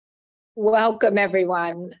Welcome,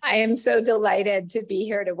 everyone. I am so delighted to be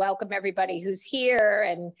here to welcome everybody who's here.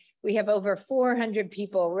 And we have over 400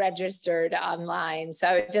 people registered online. So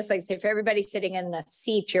I would just like to say, for everybody sitting in the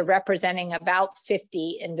seat, you're representing about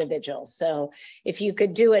 50 individuals. So if you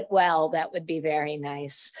could do it well, that would be very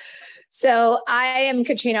nice. So I am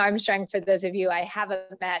Katrina Armstrong, for those of you I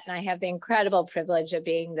haven't met, and I have the incredible privilege of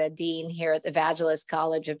being the dean here at the Vagelos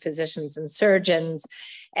College of Physicians and Surgeons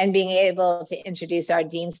and being able to introduce our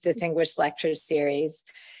Dean's Distinguished Lecture Series.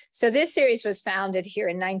 So this series was founded here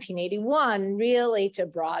in 1981, really to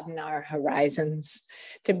broaden our horizons,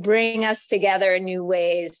 to bring us together in new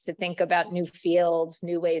ways to think about new fields,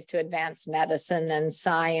 new ways to advance medicine and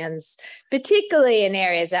science, particularly in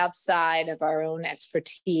areas outside of our own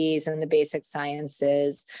expertise in the basic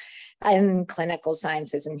sciences and clinical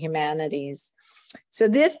sciences and humanities. So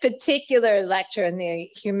this particular lecture in the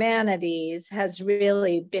humanities has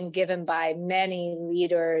really been given by many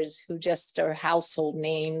leaders who just are household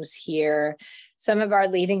names here. Some of our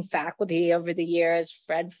leading faculty over the years,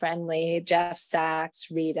 Fred Friendly, Jeff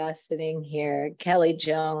Sachs, Rita sitting here, Kelly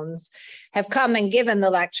Jones, have come and given the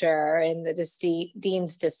lecture in the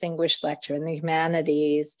Dean's Distinguished Lecture in the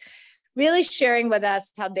Humanities, really sharing with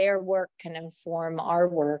us how their work can inform our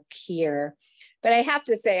work here. But I have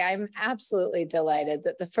to say, I'm absolutely delighted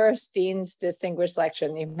that the first Dean's Distinguished Lecture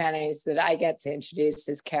in the Humanities that I get to introduce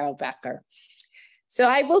is Carol Becker. So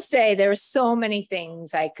I will say there are so many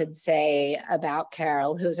things I could say about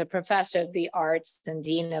Carol, who's a professor of the arts and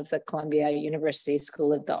dean of the Columbia University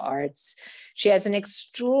School of the Arts. She has an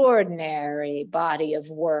extraordinary body of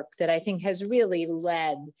work that I think has really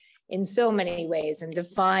led in so many ways in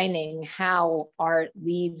defining how art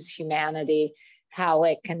leads humanity, how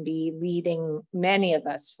it can be leading many of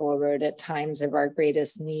us forward at times of our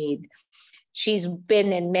greatest need. She's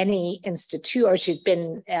been in many institutes, or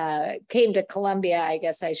came to Columbia, I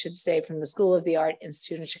guess I should say, from the School of the Art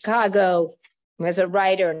Institute in Chicago. As a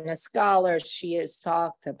writer and a scholar, she has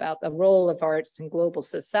talked about the role of arts in global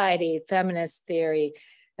society, feminist theory,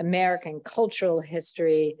 American cultural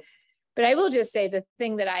history. But I will just say the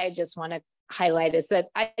thing that I just want to highlight is that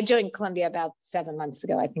I joined Columbia about 7 months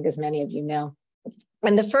ago, I think, as many of you know.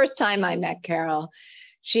 And the first time I met Carol,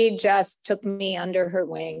 she just took me under her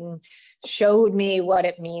wing, showed me what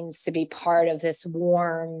it means to be part of this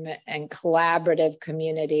warm and collaborative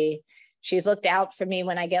community. She's looked out for me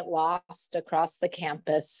when I get lost across the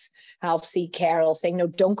campus. I'll see Carol saying, no,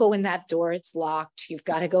 don't go in that door, it's locked. You've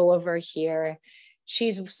got to go over here.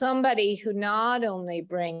 She's somebody who not only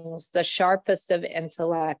brings the sharpest of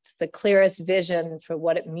intellect, the clearest vision for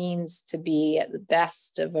what it means to be at the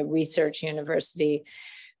best of a research university,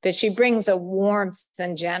 but she brings a warmth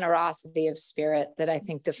and generosity of spirit that I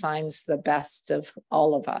think defines the best of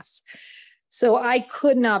all of us. So I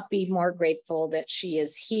could not be more grateful that she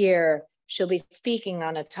is here. She'll be speaking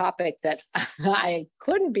on a topic that I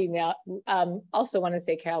couldn't be now. Also want to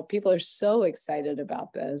say, Carol, people are so excited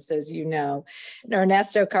about this, as you know.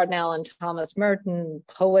 Ernesto, Cardenal, and Thomas Merton,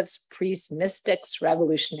 poets, priests, mystics,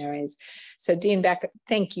 revolutionaries. So Dean Becker,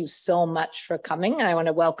 thank you so much for coming. And I want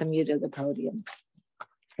to welcome you to the podium.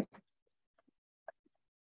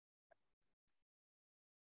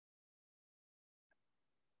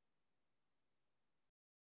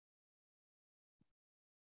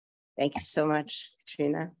 Thank you so much,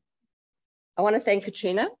 Katrina. I want to thank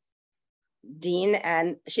Katrina, Dean,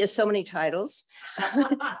 and she has so many titles.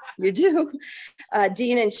 You do.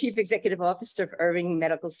 Dean and Chief Executive Officer of Irving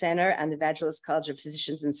Medical Center and the Vagelos College of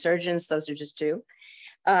Physicians and Surgeons. Those are just two.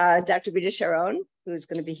 Dr. Rita Sharon, who's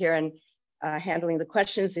going to be here and handling the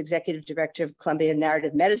questions, Executive Director of Columbia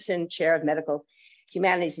Narrative Medicine, Chair of Medical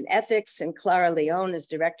Humanities and Ethics, and Clara Leon is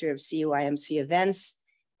Director of CUIMC Events,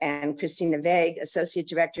 and Christina Vague, Associate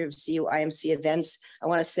Director of CUIMC Events. I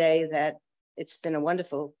want to say that it's been a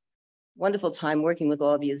wonderful, wonderful time working with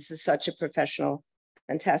all of you. This is such a professional,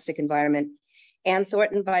 fantastic environment. Ann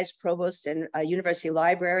Thornton, Vice Provost and University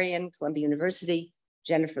Librarian, Columbia University.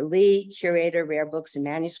 Jennifer Lee, Curator, Rare Books and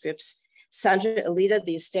Manuscripts. Sandra Alita,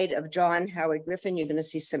 the estate of John Howard Griffin. You're going to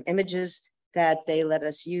see some images that they let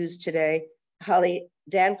us use today. Holly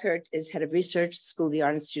Dankert is Head of Research, School of the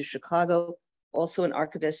Art Institute of Chicago. Also an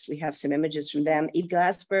archivist, we have some images from them. Eve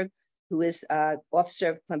Glassberg, who is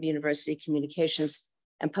Officer of Columbia University Communications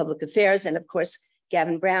and Public Affairs. And of course,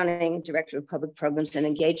 Gavin Browning, Director of Public Programs and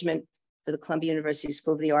Engagement for the Columbia University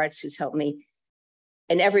School of the Arts, who's helped me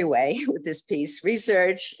in every way with this piece,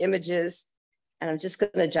 research, images. And I'm just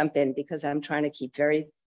gonna jump in because I'm trying to keep very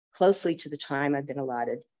closely to the time I've been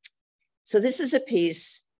allotted. So this is a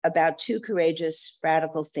piece about two courageous,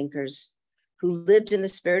 radical thinkers who lived in the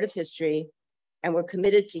spirit of history and were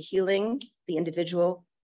committed to healing the individual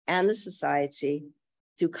and the society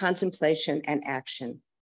through contemplation and action.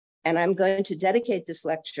 And I'm going to dedicate this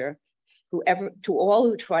lecture to all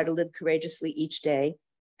who try to live courageously each day,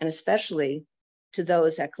 and especially to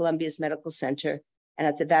those at Columbia's Medical Center and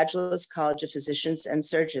at the Vagelos College of Physicians and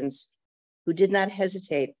Surgeons who did not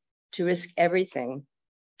hesitate to risk everything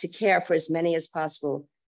to care for as many as possible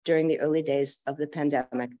during the early days of the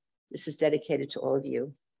pandemic. This is dedicated to all of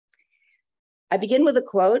you. I begin with a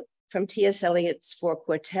quote from T.S. Eliot's Four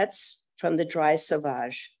Quartets from the Dry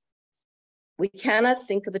Sauvage. We cannot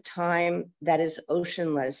think of a time that is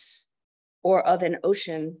oceanless, or of an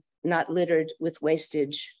ocean not littered with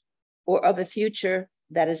wastage, or of a future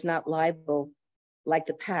that is not liable, like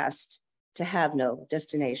the past, to have no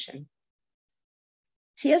destination.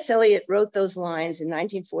 T.S. Eliot wrote those lines in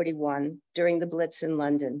 1941 during the Blitz in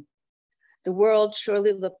London. The world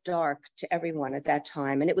surely looked dark to everyone at that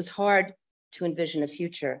time, and it was hard to envision a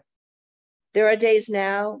future. There are days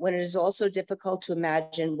now when it is also difficult to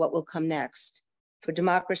imagine what will come next for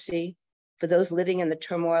democracy, for those living in the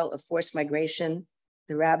turmoil of forced migration,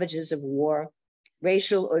 the ravages of war,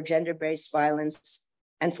 racial or gender-based violence,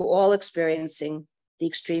 and for all experiencing the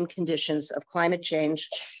extreme conditions of climate change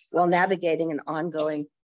while navigating an ongoing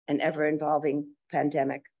and ever-evolving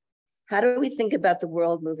pandemic. How do we think about the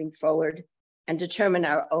world moving forward and determine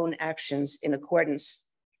our own actions in accordance?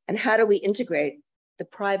 And how do we integrate the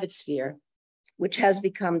private sphere, which has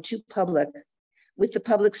become too public, with the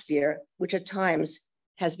public sphere, which at times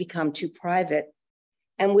has become too private,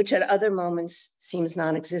 and which at other moments seems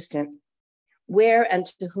non-existent? Where and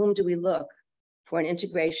to whom do we look for an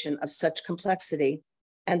integration of such complexity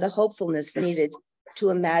and the hopefulness needed to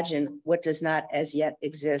imagine what does not as yet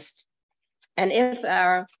exist? And if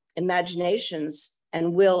our imaginations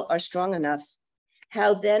and will are strong enough,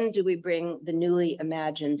 how then do we bring the newly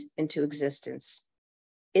imagined into existence?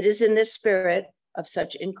 It is in this spirit of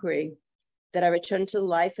such inquiry that I return to the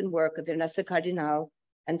life and work of Ernesto Cardenal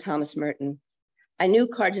and Thomas Merton. I knew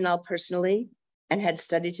Cardenal personally and had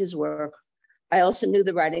studied his work. I also knew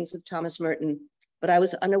the writings of Thomas Merton, but I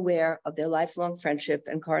was unaware of their lifelong friendship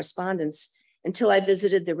and correspondence until I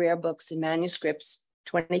visited the Rare Books and Manuscripts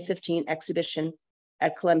 2015 exhibition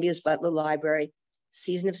at Columbia's Butler Library,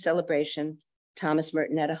 Season of Celebration, Thomas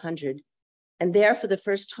Merton at 100. And there, for the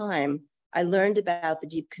first time, I learned about the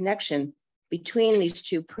deep connection between these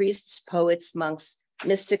two priests, poets, monks,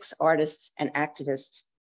 mystics, artists, and activists.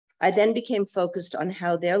 I then became focused on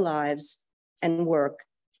how their lives and work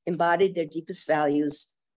embodied their deepest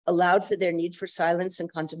values, allowed for their need for silence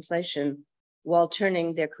and contemplation, while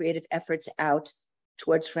turning their creative efforts out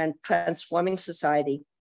towards transforming society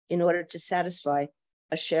in order to satisfy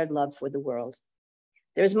a shared love for the world.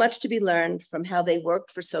 There is much to be learned from how they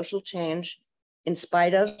worked for social change in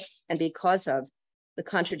spite of and because of the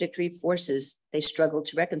contradictory forces they struggled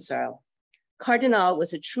to reconcile. Cardenal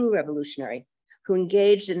was a true revolutionary who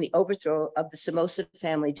engaged in the overthrow of the Somoza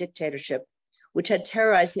family dictatorship, which had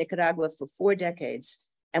terrorized Nicaragua for 4 decades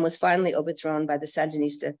and was finally overthrown by the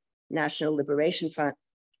Sandinista National Liberation Front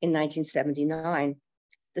in 1979.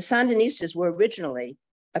 The Sandinistas were originally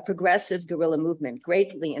a progressive guerrilla movement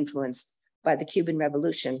greatly influenced by the Cuban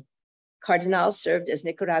Revolution. Cardenal served as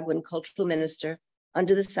Nicaraguan cultural minister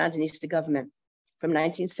under the Sandinista government from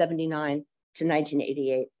 1979 to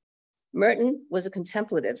 1988. Merton was a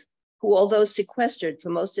contemplative who, although sequestered for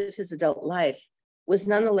most of his adult life, was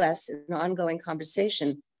nonetheless in an ongoing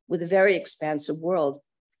conversation with a very expansive world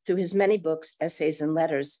through his many books, essays, and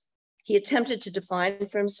letters. He attempted to define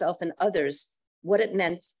for himself and others what it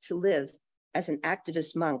meant to live as an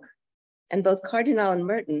activist monk. And both Cardenal and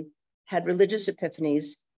Merton had religious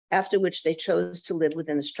epiphanies, after which they chose to live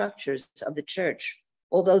within the structures of the church,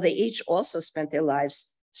 although they each also spent their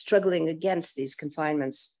lives struggling against these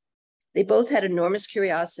confinements. They both had enormous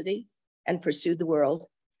curiosity and pursued the world.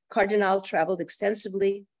 Cardenal traveled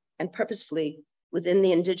extensively and purposefully within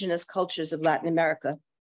the indigenous cultures of Latin America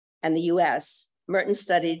and the US. Merton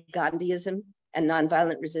studied Gandhiism and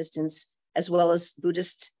nonviolent resistance, as well as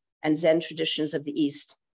Buddhist and Zen traditions of the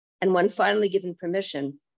East. And when finally given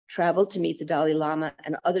permission, traveled to meet the Dalai Lama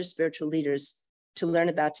and other spiritual leaders to learn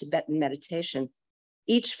about Tibetan meditation.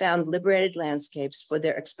 Each found liberated landscapes for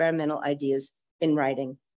their experimental ideas in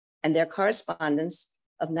writing, and their correspondence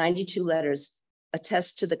of 92 letters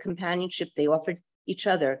attests to the companionship they offered each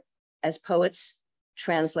other as poets,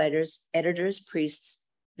 translators, editors, priests,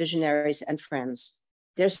 visionaries, and friends.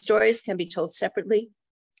 Their stories can be told separately,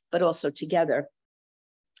 but also together.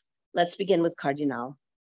 Let's begin with Cardenal.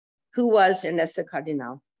 Who was Ernesto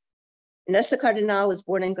Cardenal? Ernesto Cardenal was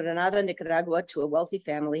born in Granada, Nicaragua, to a wealthy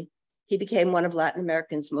family. He became one of Latin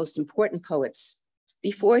America's most important poets.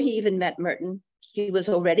 Before he even met Merton, he was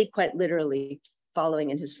already quite literally following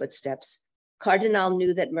in his footsteps. Cardenal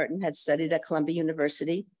knew that Merton had studied at Columbia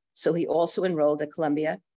University, so he also enrolled at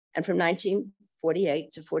Columbia, and from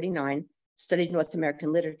 1948 to 49, studied North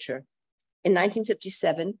American literature. In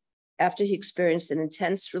 1957, after he experienced an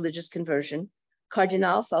intense religious conversion,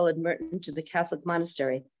 Cardenal followed Merton to the Catholic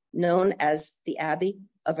monastery known as the Abbey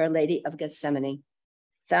of Our Lady of Gethsemane.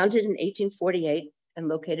 Founded in 1848 and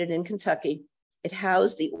located in Kentucky, it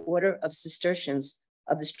housed the Order of Cistercians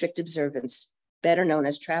of the Strict Observance, better known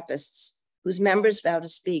as Trappists, whose members vow to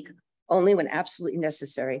speak only when absolutely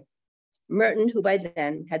necessary. Merton, who by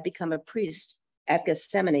then had become a priest at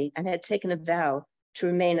Gethsemane and had taken a vow to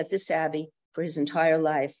remain at this abbey for his entire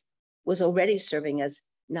life, was already serving as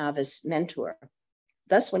novice mentor.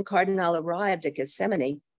 Thus, when Cardenal arrived at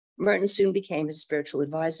Gethsemane, Merton soon became his spiritual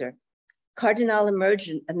advisor. Cardenal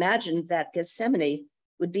imagined that Gethsemane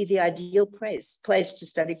would be the ideal place to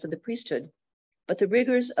study for the priesthood, but the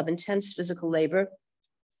rigors of intense physical labor,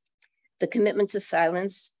 the commitment to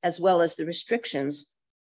silence, as well as the restrictions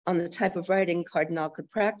on the type of writing Cardenal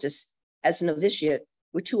could practice as a novitiate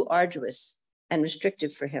were too arduous and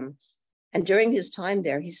restrictive for him. And during his time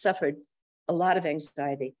there, he suffered a lot of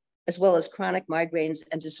anxiety, as well as chronic migraines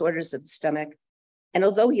and disorders of the stomach. And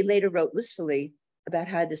although he later wrote wistfully about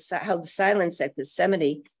how the silence at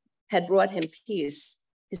Gethsemane had brought him peace,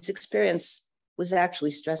 his experience was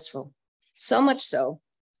actually stressful. So much so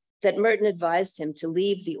that Merton advised him to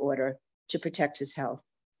leave the order to protect his health.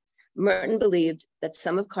 Merton believed that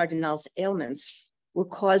some of Cardenal's ailments were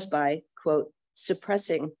caused by, quote,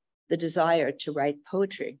 suppressing the desire to write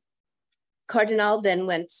poetry. Cardenal then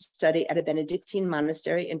went to study at a Benedictine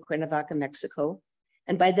monastery in Cuernavaca, Mexico,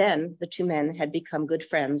 and by then the two men had become good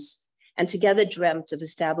friends and together dreamt of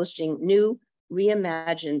establishing new,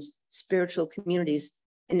 reimagined spiritual communities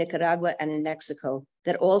in Nicaragua and in Mexico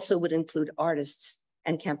that also would include artists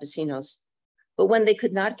and campesinos. But when they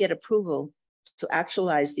could not get approval to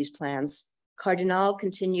actualize these plans, Cardenal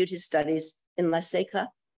continued his studies in La Seca,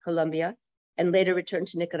 Colombia, and later returned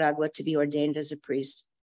to Nicaragua to be ordained as a priest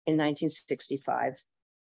in 1965.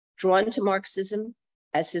 Drawn to Marxism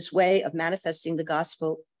as his way of manifesting the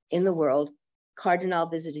gospel in the world, Cardenal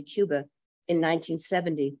visited Cuba in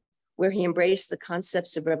 1970, where he embraced the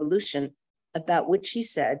concepts of revolution, about which he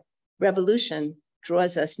said, revolution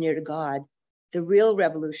draws us near to God. The real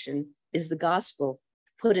revolution is the gospel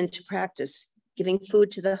put into practice, giving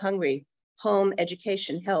food to the hungry, home,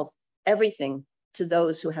 education, health, everything to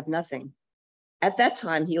those who have nothing. At that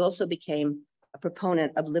time, he also became a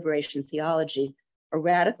proponent of liberation theology, a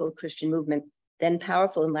radical Christian movement then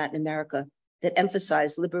powerful in Latin America that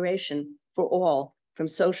emphasized liberation for all from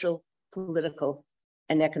social, political,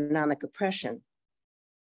 and economic oppression.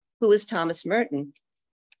 Who was Thomas Merton?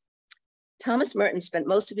 Thomas Merton spent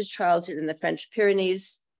most of his childhood in the French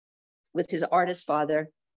Pyrenees with his artist father,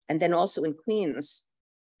 and then also in Queens.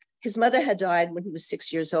 His mother had died when he was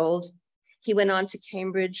 6 years old. He went on to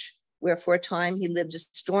Cambridge, where for a time he lived a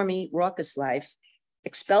stormy, raucous life.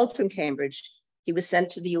 Expelled from Cambridge, he was sent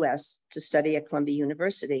to the US to study at Columbia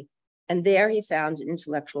University, and there he found an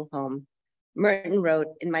intellectual home. Merton wrote,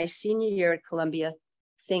 in my senior year at Columbia,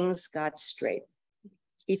 things got straight.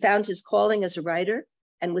 He found his calling as a writer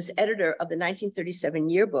and was editor of the 1937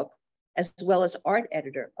 yearbook, as well as art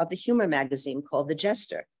editor of the humor magazine called The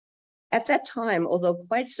Jester. At that time, although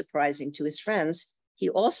quite surprising to his friends, he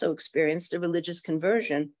also experienced a religious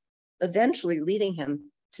conversion, eventually leading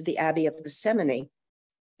him to the Abbey of Gethsemane.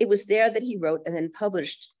 It was there that he wrote and then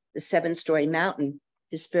published The Seven-Story Mountain,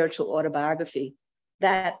 his spiritual autobiography,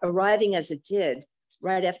 that, arriving as it did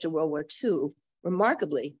right after World War II,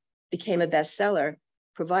 remarkably became a bestseller,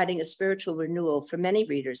 providing a spiritual renewal for many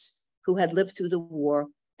readers who had lived through the war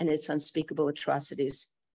and its unspeakable atrocities.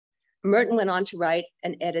 Merton went on to write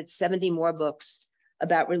and edit 70 more books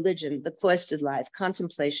about religion, the cloistered life,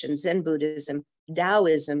 contemplation, Zen Buddhism,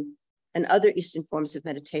 Taoism, and other Eastern forms of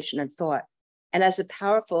meditation and thought. And as a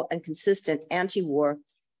powerful and consistent anti-war,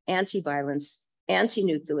 anti-violence,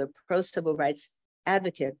 anti-nuclear, pro-civil rights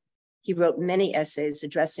advocate, he wrote many essays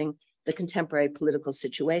addressing the contemporary political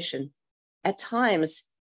situation. At times,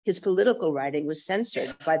 his political writing was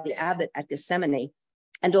censored by the abbot at Gethsemane,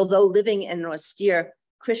 and although living in an austere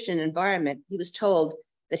Christian environment, he was told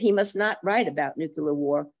that he must not write about nuclear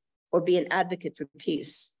war or be an advocate for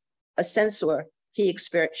peace, a censor he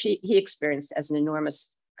experienced as an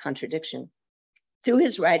enormous contradiction. Through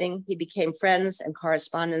his writing, he became friends and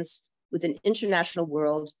correspondents with an international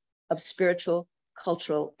world of spiritual,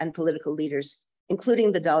 cultural, and political leaders,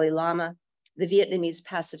 including the Dalai Lama, the Vietnamese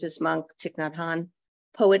pacifist monk Thich Nhat Hanh,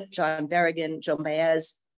 poet John Berrigan, Joan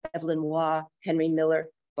Baez, Evelyn Waugh, Henry Miller,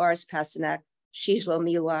 Boris Pasternak, Shigeru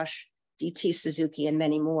Miyawashi, D.T. Suzuki, and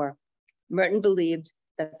many more. Merton believed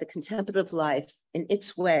that the contemplative life, in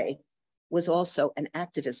its way, was also an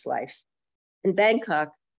activist life. In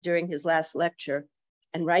Bangkok, during his last lecture,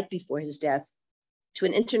 and right before his death, to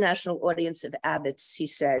an international audience of abbots, he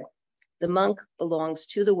said, "The monk belongs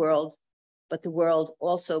to the world, but the world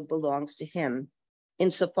also belongs to him,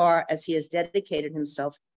 insofar as he has dedicated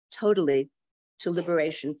himself totally to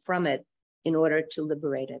liberation from it in order to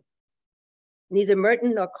liberate it." Neither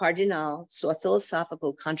Merton nor Cardenal saw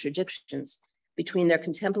philosophical contradictions between their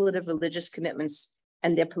contemplative religious commitments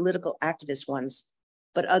and their political activist ones,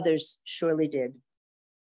 but others surely did.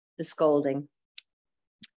 The scolding.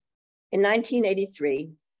 In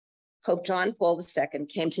 1983, Pope John Paul II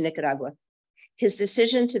came to Nicaragua. His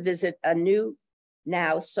decision to visit a new,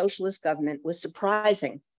 now socialist government was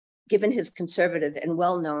surprising, given his conservative and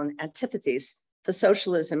well-known antipathies for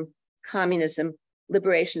socialism, communism,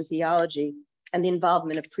 liberation theology, and the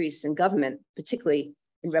involvement of priests in government, particularly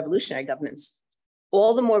in revolutionary governments.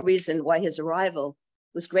 All the more reason why his arrival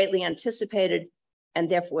was greatly anticipated and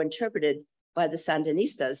therefore interpreted by the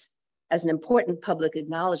Sandinistas as an important public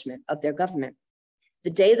acknowledgement of their government. The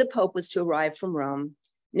day the Pope was to arrive from Rome,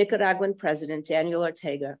 Nicaraguan President Daniel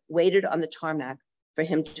Ortega waited on the tarmac for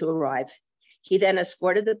him to arrive. He then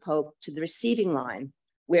escorted the Pope to the receiving line,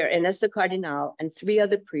 where Ernesto Cardenal and 3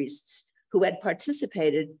 other priests who had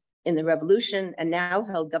participated in the revolution and now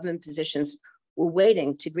held government positions were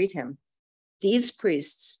waiting to greet him. These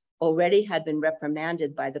priests already had been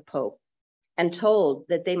reprimanded by the Pope and told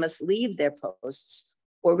that they must leave their posts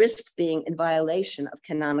or risk being in violation of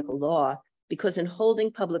canonical law, because in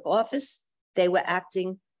holding public office, they were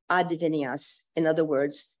acting ad divinias, in other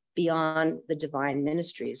words, beyond the divine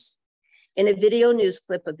ministries. In a video news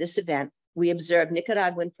clip of this event, we observed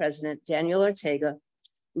Nicaraguan President Daniel Ortega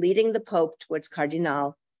leading the Pope towards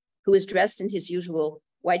Cardenal, who is dressed in his usual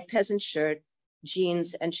white peasant shirt,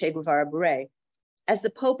 jeans, and Che Guevara beret. As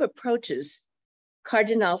the Pope approaches,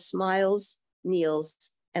 Cardenal smiles,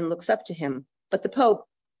 kneels, and looks up to him, but the Pope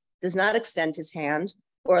does not extend his hand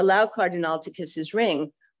or allow Cardenal to kiss his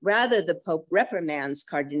ring. Rather, the Pope reprimands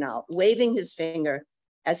Cardenal, waving his finger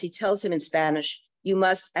as he tells him in Spanish, "You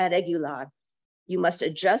must adegular, you must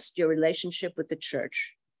adjust your relationship with the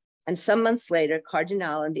church." And some months later,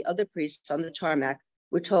 Cardenal and the other priests on the tarmac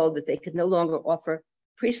were told that they could no longer offer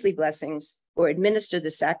priestly blessings or administer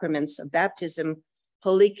the sacraments of baptism,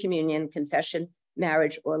 Holy Communion, confession,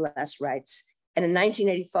 marriage, or last rites. And in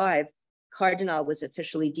 1985, Cardenal was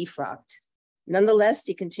officially defrocked. Nonetheless,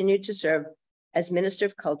 he continued to serve as Minister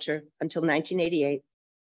of Culture until 1988,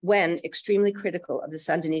 when, extremely critical of the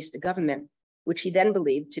Sandinista government, which he then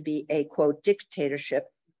believed to be a, quote, dictatorship,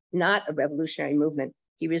 not a revolutionary movement,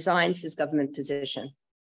 he resigned his government position.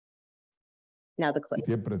 Now the clip.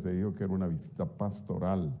 Siempre se dijo que era una visita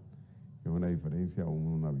pastoral, que es una diferencia a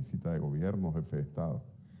una visita de gobierno, jefe de Estado.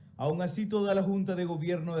 Aún así, toda la Junta de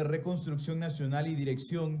Gobierno de Reconstrucción Nacional y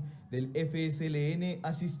Dirección del FSLN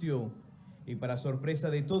asistió. Y para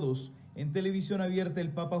sorpresa de todos, en televisión abierta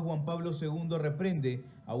el Papa Juan Pablo II reprende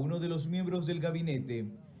a uno de los miembros del gabinete.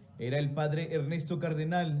 Era el padre Ernesto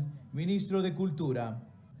Cardenal, ministro de Cultura.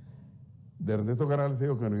 De Ernesto Cardenal se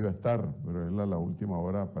dijo que no iba a estar, pero él a la última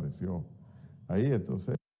hora apareció ahí,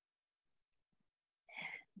 entonces.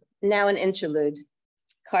 Now an interlude.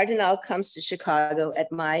 Cardenal comes to Chicago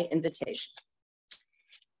at my invitation.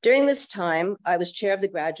 During this time, I was chair of the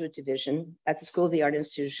graduate division at the School of the Art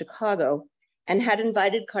Institute of Chicago and had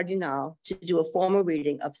invited Cardenal to do a formal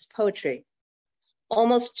reading of his poetry.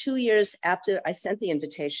 Almost 2 years after I sent the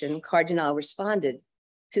invitation, Cardenal responded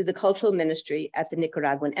through the cultural ministry at the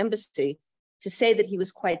Nicaraguan embassy to say that he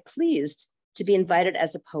was quite pleased to be invited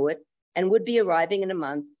as a poet and would be arriving in a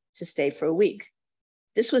month to stay for a week.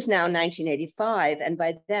 This was now 1985, and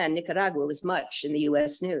by then Nicaragua was much in the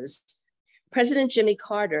US news. President Jimmy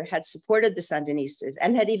Carter had supported the Sandinistas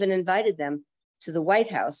and had even invited them to the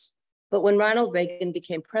White House. But when Ronald Reagan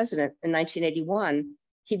became president in 1981,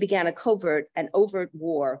 he began a covert and overt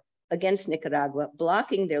war against Nicaragua,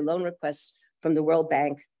 blocking their loan requests from the World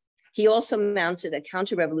Bank. He also mounted a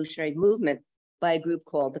counter-revolutionary movement by a group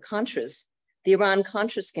called the Contras. The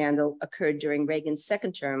Iran-Contra scandal occurred during Reagan's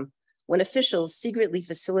second term, when officials secretly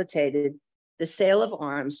facilitated the sale of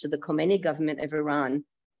arms to the Khomeini government of Iran,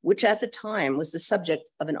 which at the time was the subject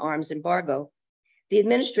of an arms embargo. The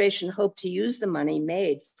administration hoped to use the money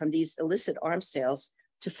made from these illicit arms sales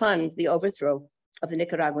to fund the overthrow of the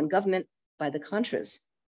Nicaraguan government by the Contras.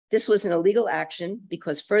 This was an illegal action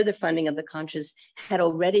because further funding of the Contras had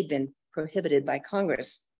already been prohibited by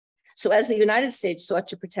Congress. So as the United States sought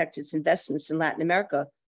to protect its investments in Latin America,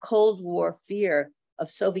 Cold War fear of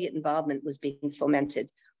Soviet involvement was being fomented,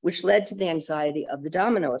 which led to the anxiety of the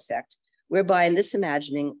domino effect, whereby in this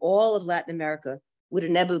imagining, all of Latin America would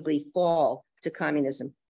inevitably fall to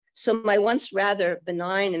communism. So my once rather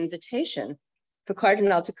benign invitation for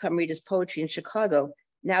Cardenal to come read his poetry in Chicago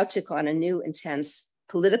now took on a new intense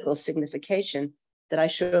political signification that I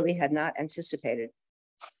surely had not anticipated.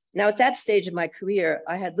 Now, at that stage of my career,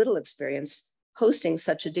 I had little experience hosting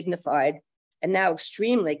such a dignified and now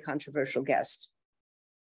extremely controversial guest.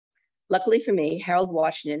 Luckily for me, Harold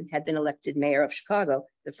Washington had been elected mayor of Chicago,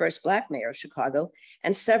 the first Black mayor of Chicago,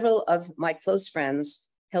 and several of my close friends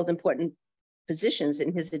held important positions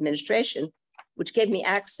in his administration, which gave me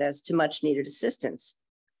access to much needed assistance.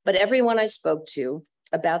 But everyone I spoke to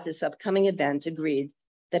about this upcoming event agreed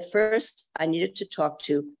that first I needed to talk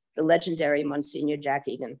to the legendary Monsignor Jack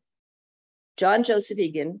Egan. John Joseph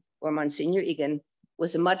Egan, or Monsignor Egan,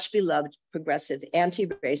 was a much beloved, progressive,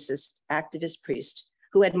 anti-racist activist priest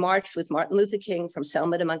who had marched with Martin Luther King from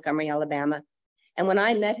Selma to Montgomery, Alabama. And when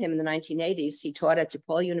I met him in the 1980s, he taught at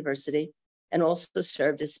DePaul University and also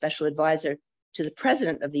served as special advisor to the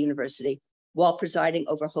president of the university while presiding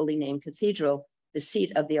over Holy Name Cathedral, the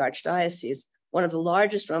seat of the Archdiocese, one of the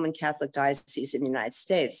largest Roman Catholic dioceses in the United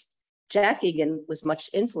States. Jack Egan was much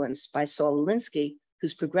influenced by Saul Alinsky,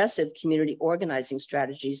 whose progressive community organizing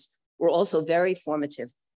strategies were also very formative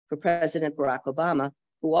for President Barack Obama,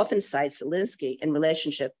 who often cites Alinsky in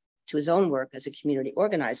relationship to his own work as a community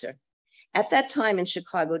organizer. At that time in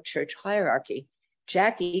Chicago church hierarchy,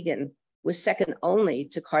 Jack Egan was second only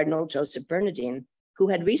to Cardinal Joseph Bernardine, who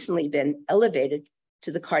had recently been elevated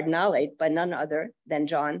to the cardinalate by none other than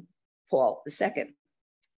John Paul II.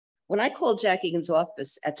 When I called Jack Egan's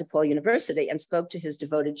office at DePaul University and spoke to his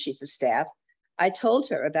devoted chief of staff, I told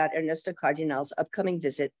her about Ernesto Cardenal's upcoming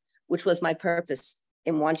visit, which was my purpose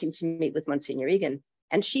in wanting to meet with Monsignor Egan.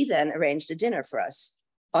 And she then arranged a dinner for us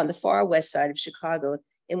on the far west side of Chicago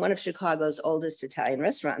in one of Chicago's oldest Italian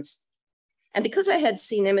restaurants. And because I had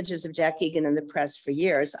seen images of Jack Egan in the press for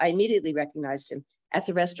years, I immediately recognized him at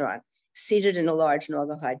the restaurant, seated in a large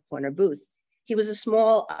Naugahyde corner booth. He was a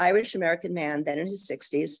small Irish-American man, then in his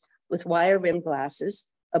 60s, with wire-rimmed glasses,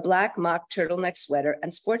 a black mock turtleneck sweater,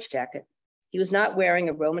 and sports jacket. He was not wearing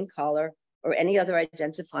a Roman collar or any other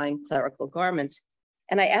identifying clerical garment.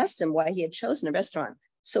 And I asked him why he had chosen a restaurant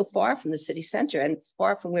so far from the city center and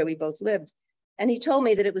far from where we both lived. And he told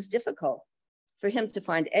me that it was difficult for him to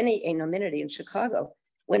find any anonymity in Chicago.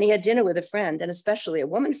 When he had dinner with a friend, and especially a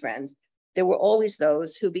woman friend, there were always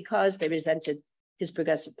those who, because they resented his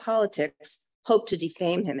progressive politics, hoped to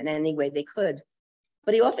defame him in any way they could.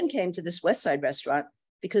 But he often came to this West Side restaurant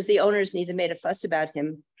because the owners neither made a fuss about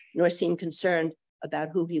him nor seemed concerned about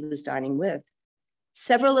who he was dining with.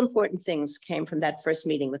 Several important things came from that first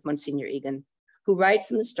meeting with Monsignor Egan, who right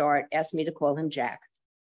from the start asked me to call him Jack.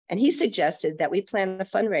 And he suggested that we plan a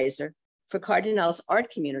fundraiser for Cardenal's art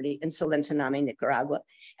community in Solentiname, Nicaragua,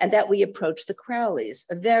 and that we approach the Crowleys,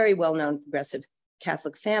 a very well-known progressive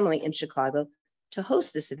Catholic family in Chicago, to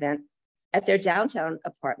host this event at their downtown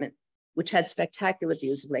apartment, which had spectacular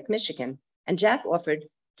views of Lake Michigan. And Jack offered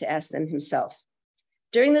to ask them himself.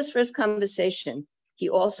 During this first conversation, he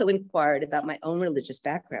also inquired about my own religious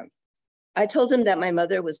background. I told him that my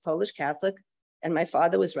mother was Polish Catholic and my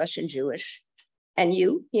father was Russian Jewish. And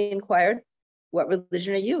you, he inquired, what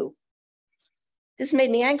religion are you? This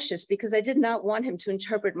made me anxious because I did not want him to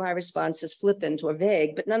interpret my response as flippant or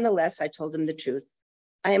vague, but nonetheless, I told him the truth.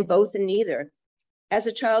 I am both and neither. As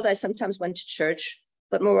a child, I sometimes went to church,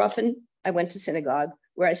 but more often I went to synagogue,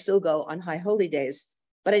 where I still go on high holy days,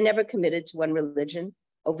 but I never committed to one religion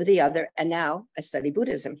over the other, and now I study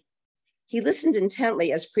Buddhism. He listened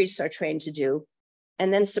intently, as priests are trained to do,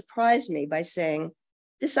 and then surprised me by saying,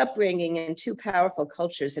 this upbringing in two powerful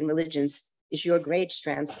cultures and religions is your great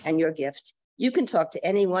strength and your gift. You can talk to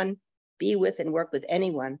anyone, be with and work with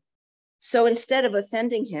anyone. So instead of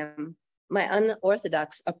offending him, my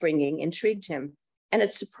unorthodox upbringing intrigued him, and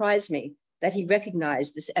it surprised me that he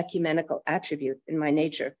recognized this ecumenical attribute in my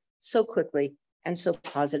nature so quickly and so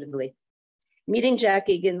positively. Meeting Jack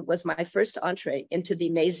Egan was my first entree into the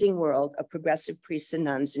amazing world of progressive priests and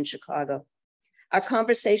nuns in Chicago. Our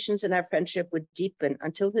conversations and our friendship would deepen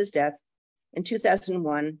until his death in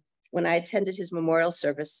 2001, when I attended his memorial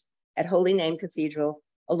service at Holy Name Cathedral,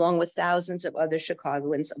 along with thousands of other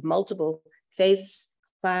Chicagoans of multiple faiths,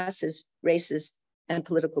 classes, races, and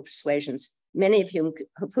political persuasions, many of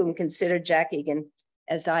whom considered Jack Egan,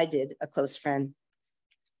 as I did, a close friend.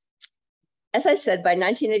 As I said, by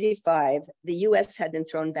 1985, the US had been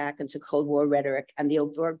thrown back into Cold War rhetoric and the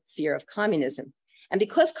overt fear of communism. And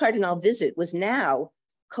because Cardinal visit was now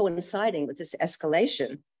coinciding with this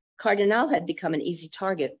escalation, Cardenal had become an easy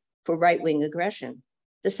target for right-wing aggression.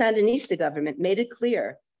 The Sandinista government made it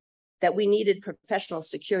clear that we needed professional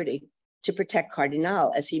security to protect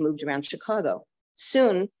Cardenal as he moved around Chicago.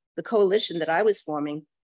 Soon, the coalition that I was forming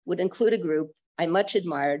would include a group I much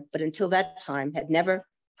admired, but until that time had never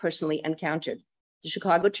personally encountered, the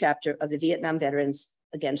Chicago chapter of the Vietnam Veterans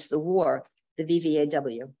Against the War, the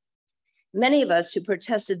VVAW. Many of us who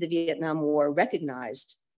protested the Vietnam War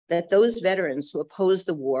recognized that those veterans who opposed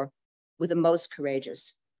the war were the most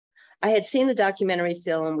courageous. I had seen the documentary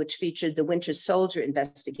film which featured the Winter Soldier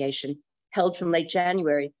investigation held from late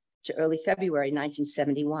January to early February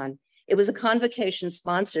 1971. It was a convocation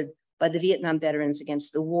sponsored by the Vietnam Veterans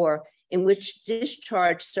Against the War, in which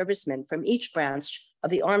discharged servicemen from each branch of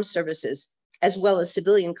the armed services, as well as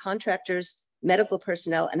civilian contractors, medical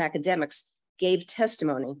personnel, and academics, gave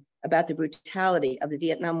testimony about the brutality of the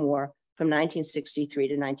Vietnam War from 1963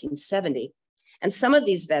 to 1970. And some of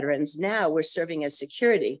these veterans now were serving as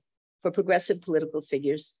security for progressive political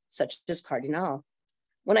figures such as Cardenal.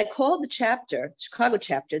 When I called the chapter, Chicago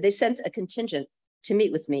chapter, they sent a contingent to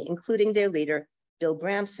meet with me, including their leader, Bill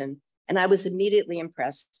Bramson, and I was immediately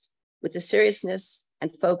impressed with the seriousness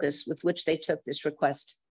and focus with which they took this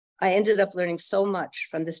request. I ended up learning so much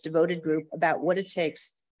from this devoted group about what it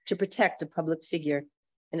takes to protect a public figure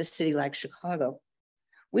in a city like Chicago.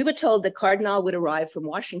 We were told that Cardenal would arrive from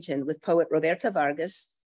Washington with poet Roberta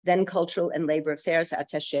Vargas, then Cultural and Labor Affairs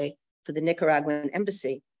Attaché for the Nicaraguan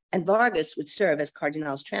Embassy, and Vargas would serve as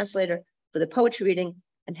Cardenal's translator for the poetry reading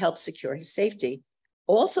and help secure his safety.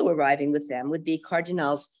 Also arriving with them would be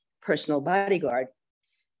Cardenal's personal bodyguard.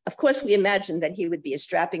 Of course, we imagined that he would be a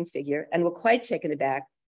strapping figure and were quite taken aback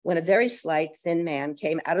when a very slight, thin man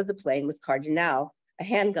came out of the plane with Cardenal, a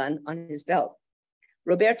handgun on his belt.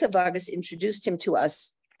 Roberta Vargas introduced him to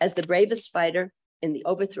us as the bravest fighter in the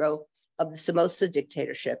overthrow of the Somoza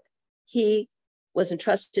dictatorship. He was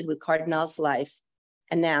entrusted with Cardenal's life,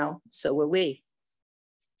 and now so were we.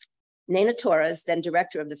 Nena Torres, then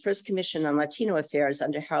director of the First Commission on Latino Affairs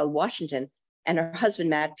under Harold Washington, and her husband,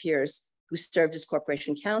 Matt Pierce, who served as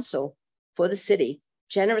corporation counsel for the city,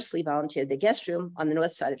 generously volunteered the guest room on the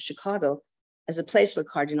north side of Chicago as a place where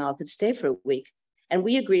Cardenal could stay for a week. And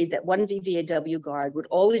we agreed that one VVAW guard would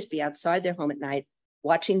always be outside their home at night,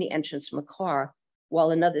 watching the entrance from a car, while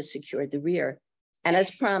another secured the rear. And as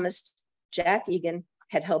promised, Jack Egan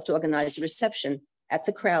had helped organize a reception at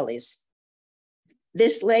the Crowleys.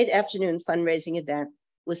 This late afternoon fundraising event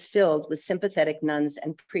was filled with sympathetic nuns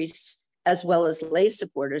and priests, as well as lay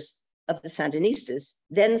supporters of the Sandinistas,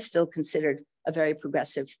 then still considered a very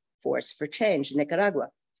progressive force for change in Nicaragua.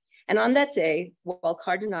 And on that day, while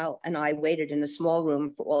Cardenal and I waited in a small room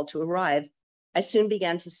for all to arrive, I soon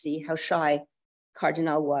began to see how shy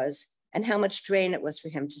Cardenal was and how much strain it was for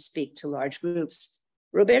him to speak to large groups.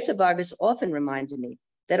 Roberta Vargas often reminded me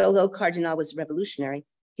that although Cardenal was a revolutionary,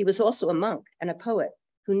 he was also a monk and a poet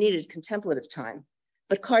who needed contemplative time.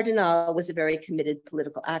 But Cardenal was a very committed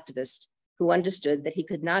political activist who understood that he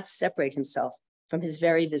could not separate himself from his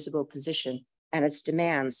very visible position and its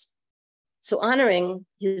demands. So honoring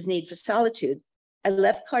his need for solitude, I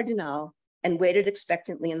left Cardenal and waited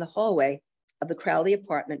expectantly in the hallway of the Crowley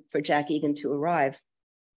apartment for Jack Egan to arrive.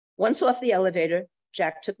 Once off the elevator,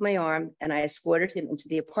 Jack took my arm and I escorted him into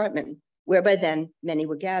the apartment, where by then many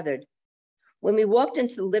were gathered. When we walked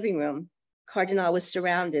into the living room, Cardenal was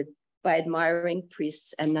surrounded by admiring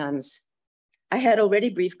priests and nuns. I had already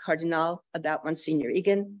briefed Cardenal about Monsignor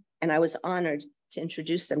Egan, and I was honored to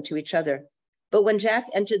introduce them to each other. But when Jack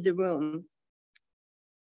entered the room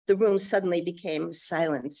suddenly became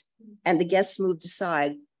silent, and the guests moved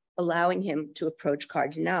aside, allowing him to approach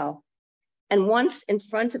Cardenal. And once in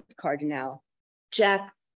front of Cardenal,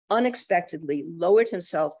 Jack unexpectedly lowered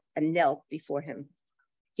himself and knelt before him.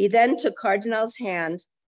 He then took Cardenal's hand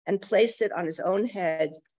and placed it on his own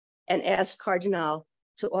head and asked Cardenal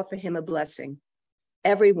to offer him a blessing.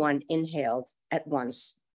 Everyone inhaled at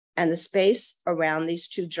once, and the space around these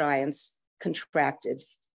two giants contracted.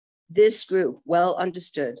 This group well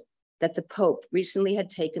understood that the Pope recently had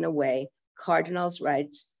taken away Cardinal's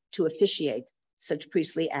right to officiate such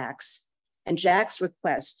priestly acts, and Jack's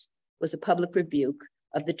request was a public rebuke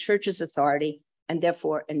of the church's authority and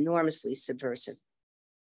therefore enormously subversive.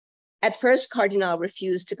 At first, Cardenal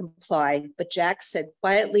refused to comply, but Jack said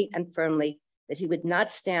quietly and firmly that he would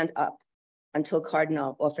not stand up until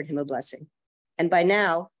Cardenal offered him a blessing. And by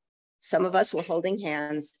now, some of us were holding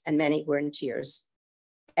hands and many were in tears.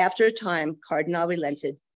 After a time, Cardenal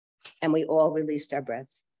relented and we all released our breath.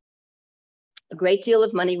 A great deal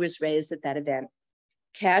of money was raised at that event.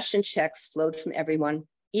 Cash and checks flowed from everyone,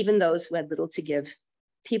 even those who had little to give.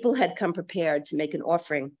 People had come prepared to make an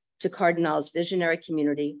offering to Cardenal's visionary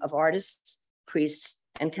community of artists, priests,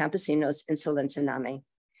 and campesinos in Solentiname.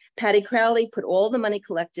 Patty Crowley put all the money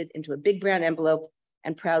collected into a big brown envelope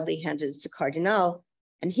and proudly handed it to Cardenal.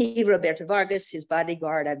 And he, Roberto Vargas, his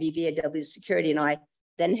bodyguard, our VVAW security, and I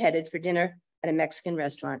then headed for dinner at a Mexican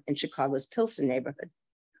restaurant in Chicago's Pilsen neighborhood,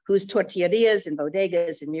 whose tortillerias and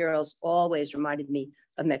bodegas and murals always reminded me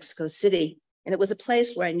of Mexico City. And it was a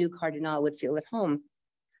place where I knew Cardenal would feel at home.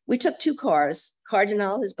 We took two cars.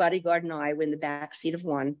 Cardenal, his bodyguard, and I were in the back seat of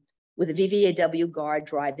one, with a VVAW guard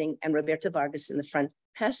driving and Roberto Vargas in the front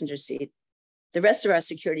passenger seat. The rest of our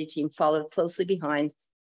security team followed closely behind,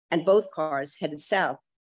 and both cars headed south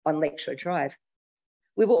on Lakeshore Drive.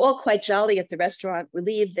 We were all quite jolly at the restaurant,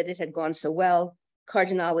 relieved that it had gone so well.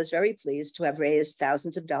 Cardenal was very pleased to have raised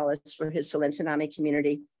thousands of dollars for his Solentiname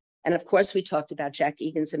community. And of course, we talked about Jack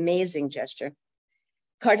Egan's amazing gesture.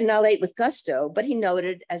 Cardenal ate with gusto, but he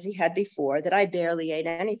noted, as he had before, that I barely ate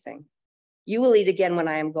anything. "You will eat again when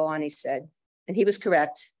I am gone," he said. And he was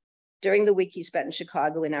correct. During the week he spent in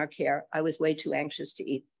Chicago in our care, I was way too anxious to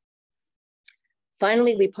eat.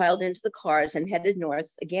 Finally, we piled into the cars and headed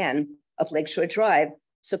north again up Lakeshore Drive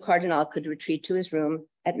so Cardenal could retreat to his room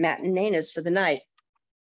at Matt and Nana's for the night.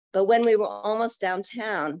 But when we were almost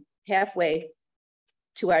downtown, halfway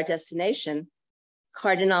to our destination,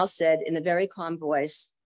 Cardenal said in a very calm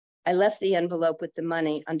voice, "I left the envelope with the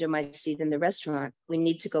money under my seat in the restaurant. We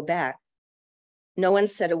need to go back." No one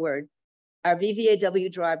said a word. Our VVAW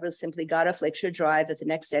driver simply got off Lakeshore Drive at the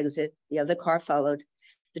next exit. The other car followed.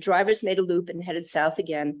 The drivers made a loop and headed south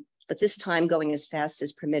again, but this time going as fast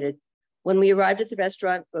as permitted. When we arrived at the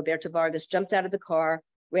restaurant, Roberto Vargas jumped out of the car,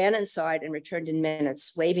 ran inside, and returned in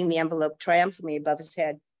minutes, waving the envelope triumphantly above his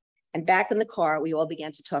head. And back in the car, we all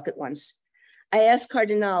began to talk at once. I asked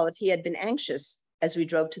Cardenal if he had been anxious as we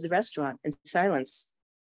drove to the restaurant in silence.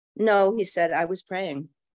 "No," he said, "I was praying."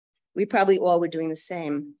 We probably all were doing the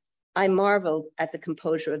same. I marveled at the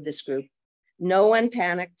composure of this group. No one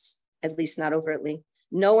panicked, at least not overtly.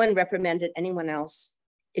 No one reprimanded anyone else.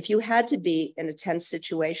 If you had to be in a tense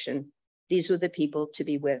situation, these were the people to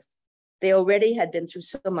be with. They already had been through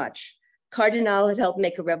so much. Cardenal had helped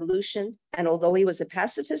make a revolution, and although he was a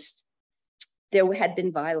pacifist, there had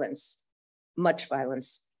been violence, much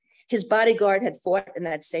violence. His bodyguard had fought in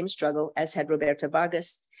that same struggle, as had Roberto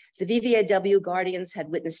Vargas. The VVAW guardians had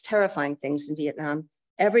witnessed terrifying things in Vietnam.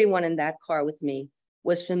 Everyone in that car with me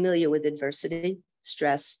was familiar with adversity,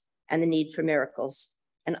 stress, and the need for miracles.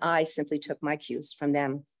 And I simply took my cues from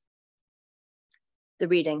them. The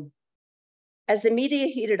reading. As the media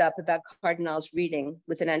heated up about Cardenal's reading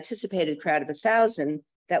with an anticipated crowd of 1,000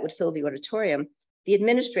 that would fill the auditorium, the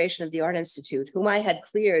administration of the Art Institute, whom I had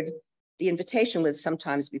cleared the invitation with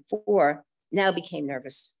sometimes before, now became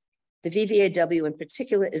nervous. The VVAW in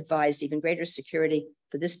particular advised even greater security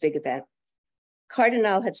for this big event.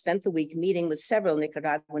 Cardenal had spent the week meeting with several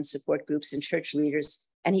Nicaraguan support groups and church leaders,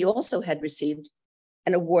 and he also had received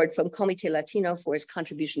an award from Comité Latino for his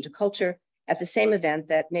contribution to culture at the same event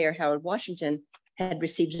that Mayor Howard Washington had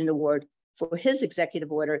received an award for his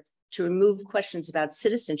executive order to remove questions about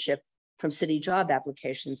citizenship from city job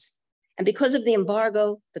applications. And because of the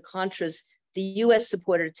embargo, the Contras, the US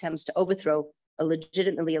supported attempts to overthrow a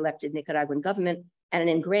legitimately elected Nicaraguan government and an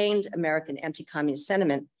ingrained American anti-communist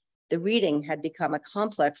sentiment, the reading had become a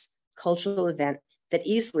complex cultural event that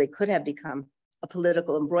easily could have become a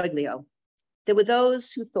political imbroglio. There were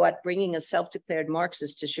those who thought bringing a self-declared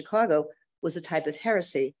Marxist to Chicago was a type of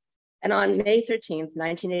heresy. And on May 13th,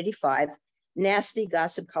 1985, nasty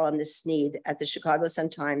gossip columnist Sneed at the Chicago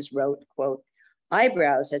Sun-Times wrote, quote,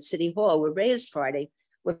 "Eyebrows at City Hall were raised Friday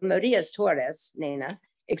when Maria Torres, Nena,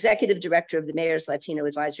 executive director of the Mayor's Latino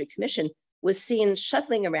Advisory Commission, was seen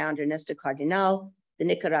shuttling around Ernesto Cardenal, the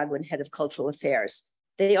Nicaraguan head of cultural affairs.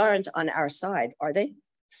 They aren't on our side, are they?"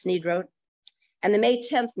 Sneed wrote. And the May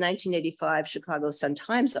 10th, 1985 Chicago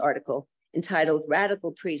Sun-Times article entitled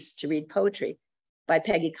 "Radical Priests to Read Poetry" by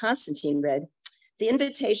Peggy Constantine read, "The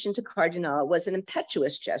invitation to Cardenal was an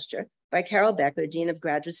impetuous gesture by Carol Becker, Dean of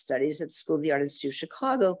Graduate Studies at the School of the Art Institute of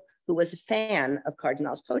Chicago, who was a fan of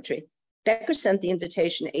Cardenal's poetry. Becker sent the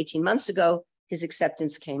invitation 18 months ago. His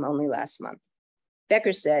acceptance came only last month."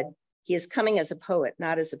 Becker said, "He is coming as a poet,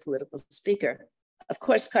 not as a political speaker." Of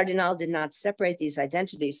course, Cardenal did not separate these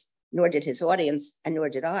identities, nor did his audience, and nor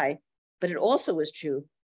did I. But it also was true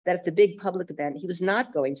that at the big public event, he was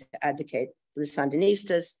not going to advocate for the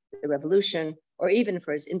Sandinistas, the revolution, or even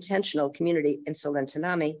for his intentional community in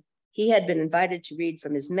Solentiname. He had been invited to read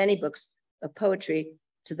from his many books of poetry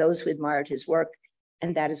to those who admired his work,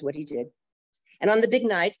 and that is what he did. And on the big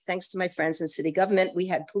night, thanks to my friends in city government, we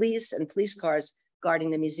had police and police cars guarding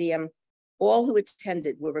the museum. All who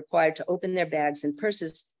attended were required to open their bags and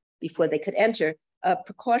purses before they could enter, a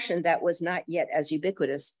precaution that was not yet as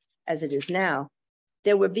ubiquitous as it is now.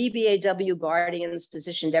 There were VBAW guardians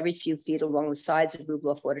positioned every few feet along the sides of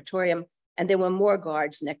Rubloff Auditorium, and there were more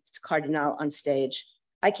guards next to Cardenal on stage.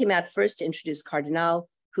 I came out first to introduce Cardenal,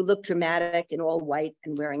 who looked dramatic in all white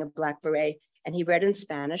and wearing a black beret, and he read in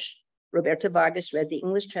Spanish. Roberto Vargas read the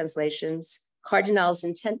English translations. Cardenal's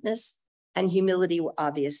intentness and humility were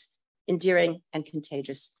obvious, endearing, and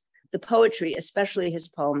contagious. The poetry, especially his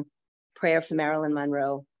poem, Prayer for Marilyn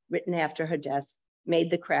Monroe, written after her death, made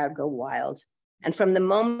the crowd go wild. And from the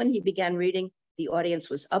moment he began reading, the audience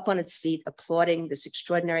was up on its feet, applauding this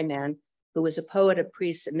extraordinary man who was a poet, a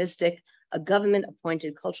priest, a mystic, a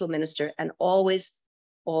government-appointed cultural minister, and always,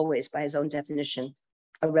 always, by his own definition,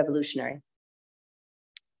 a revolutionary.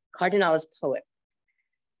 Cardenal is a poet.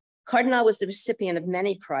 Cardenal was the recipient of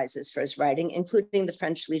many prizes for his writing, including the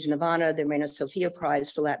French Legion of Honor, the Reina Sofia Prize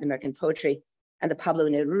for Latin American Poetry, and the Pablo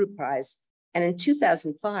Neruda Prize. And in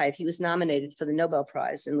 2005, he was nominated for the Nobel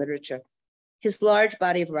Prize in Literature. His large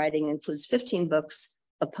body of writing includes 15 books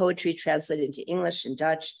of poetry translated into English and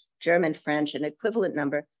Dutch, German, French, and an equivalent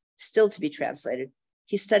number still to be translated.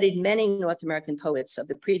 He studied many North American poets of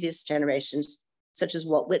the previous generations, such as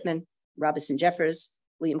Walt Whitman, Robinson Jeffers,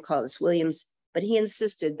 William Carlos Williams, but he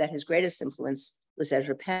insisted that his greatest influence was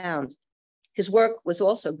Ezra Pound. His work was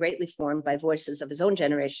also greatly formed by voices of his own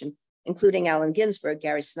generation, including Allen Ginsberg,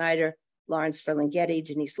 Gary Snyder, Lawrence Ferlinghetti,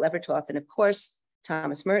 Denise Levertov, and of course,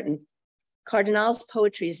 Thomas Merton. Cardenal's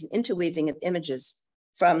poetry is an interweaving of images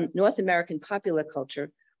from North American popular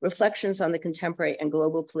culture, reflections on the contemporary and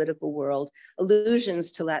global political world,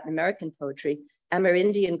 allusions to Latin American poetry,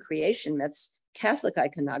 Amerindian creation myths, Catholic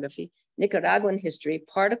iconography, Nicaraguan history,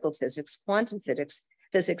 particle physics, quantum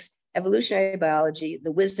physics, evolutionary biology,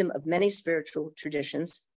 the wisdom of many spiritual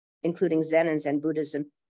traditions, including Zen and Zen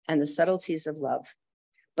Buddhism, and the subtleties of love.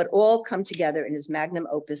 But all come together in his magnum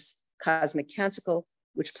opus, Cosmic Canticle,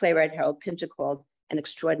 which playwright Harold Pinter called an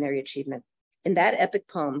extraordinary achievement. In that epic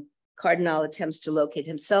poem, Cardenal attempts to locate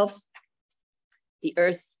himself, the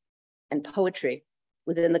earth, and poetry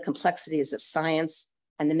within the complexities of science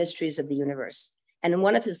and the mysteries of the universe. And in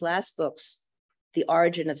one of his last books, The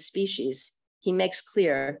Origin of Species, he makes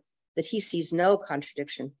clear that he sees no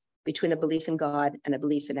contradiction between a belief in God and a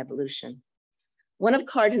belief in evolution. One of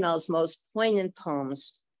Cardenal's most poignant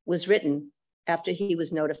poems was written after he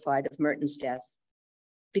was notified of Merton's death.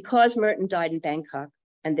 Because Merton died in Bangkok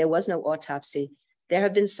and there was no autopsy, there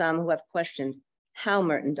have been some who have questioned how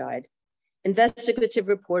Merton died. Investigative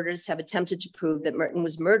reporters have attempted to prove that Merton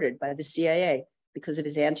was murdered by the CIA because of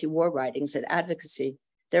his anti-war writings and advocacy.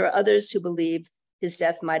 There are others who believe his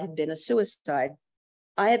death might have been a suicide.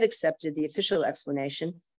 I have accepted the official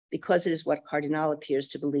explanation because it is what Cardenal appears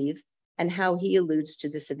to believe and how he alludes to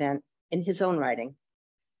this event in his own writing.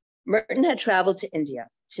 Merton had traveled to India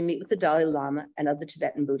to meet with the Dalai Lama and other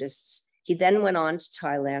Tibetan Buddhists. He then went on to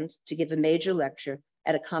Thailand to give a major lecture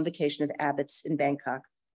at a convocation of abbots in Bangkok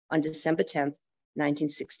on December 10th,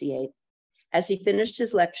 1968. As he finished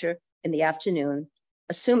his lecture in the afternoon,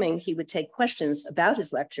 assuming he would take questions about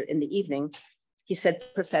his lecture in the evening, he said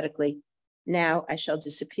prophetically, "Now I shall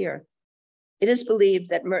disappear." It is believed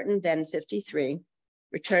that Merton, then 53,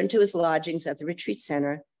 returned to his lodgings at the retreat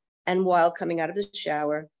center, and while coming out of the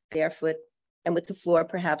shower, barefoot and with the floor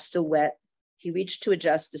perhaps still wet, he reached to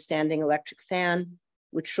adjust a standing electric fan,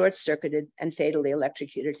 which short-circuited and fatally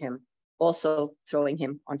electrocuted him, also throwing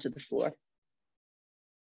him onto the floor,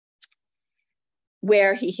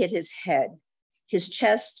 where he hit his head. His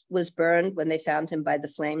chest was burned when they found him by the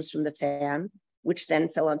flames from the fan, which then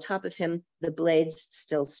fell on top of him, the blades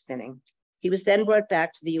still spinning. He was then brought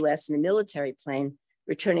back to the US in a military plane,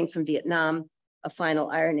 returning from Vietnam, a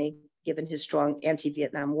final irony, given his strong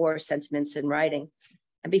anti-Vietnam War sentiments in writing.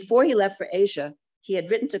 And before he left for Asia, he had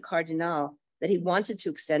written to Cardenal that he wanted to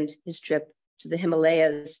extend his trip to the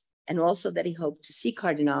Himalayas, and also that he hoped to see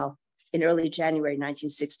Cardenal in early January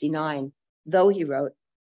 1969, though he wrote,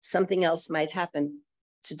 "Something else might happen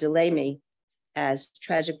to delay me," as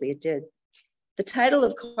tragically it did. The title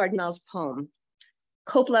of Cardenal's poem,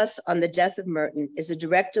 Coplas on the Death of Merton, is a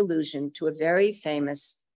direct allusion to a very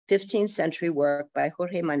famous 15th century work by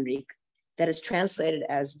Jorge Manrique that is translated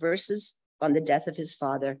as Verses on the Death of His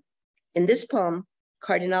Father. In this poem,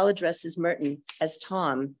 Cardenal addresses Merton as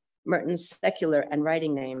Tom, Merton's secular and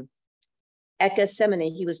writing name. At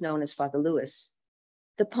Gethsemane, he was known as Father Louis.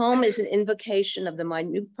 The poem is an invocation of the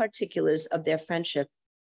minute particulars of their friendship,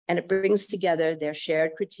 and it brings together their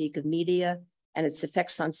shared critique of media and its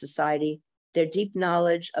effects on society, their deep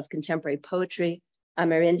knowledge of contemporary poetry,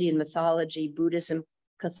 Amerindian mythology, Buddhism,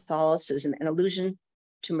 Catholicism, an allusion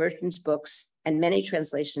to Merton's books and many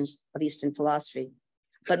translations of Eastern philosophy.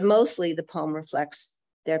 But mostly the poem reflects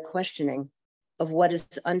their questioning of what is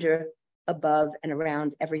under, above, and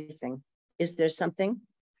around everything. Is there something?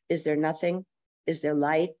 Is there nothing? Is there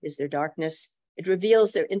light? Is there darkness? It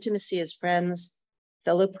reveals their intimacy as friends,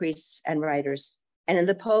 fellow priests, and writers. And in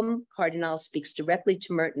the poem, Cardenal speaks directly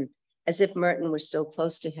to Merton, as if Merton were still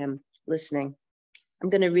close to him, listening. I'm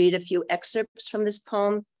going to read a few excerpts from this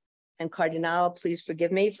poem, and Cardenal, please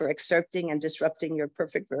forgive me for excerpting and disrupting your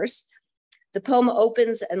perfect verse. The poem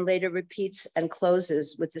opens and later repeats and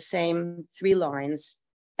closes with the same 3 lines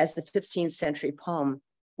as the 15th century poem,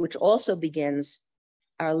 which also begins,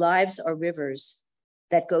 "Our lives are rivers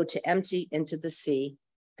that go to empty into the sea,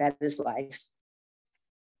 that is life."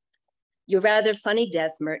 Your rather funny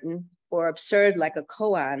death, Merton, or absurd like a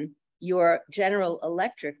koan, your General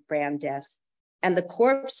Electric brand death, and the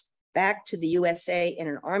corpse back to the USA in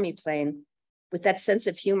an army plane, with that sense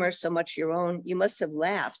of humor so much your own, you must have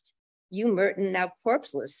laughed. You, Merton, now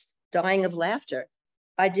corpseless, dying of laughter.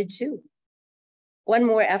 I did too. One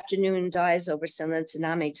more afternoon dies over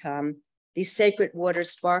Salentiname, Tom. These sacred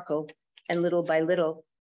waters sparkle, and little by little,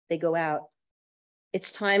 they go out.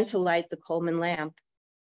 It's time to light the Coleman lamp.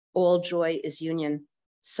 All joy is union.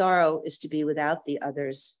 Sorrow is to be without the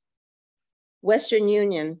others. Western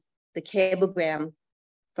Union, the cablegram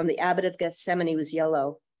from the Abbot of Gethsemane was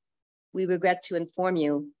yellow. We regret to inform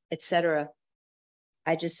you, etc.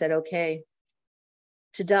 I just said, okay.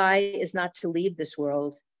 To die is not to leave this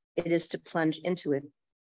world. It is to plunge into it.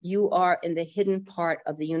 You are in the hidden part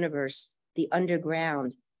of the universe, the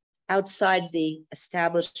underground, outside the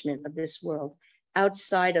establishment of this world,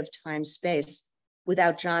 outside of time, space,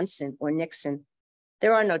 without Johnson or Nixon.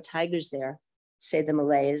 There are no tigers there, say the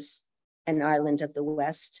Malays, an island of the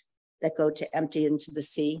West that go to empty into the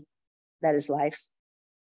sea. That is life.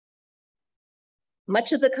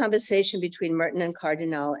 Much of the conversation between Merton and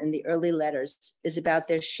Cardenal in the early letters is about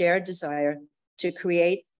their shared desire to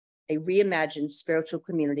create a reimagined spiritual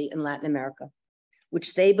community in Latin America,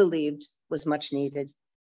 which they believed was much needed.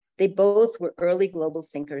 They both were early global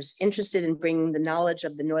thinkers, interested in bringing the knowledge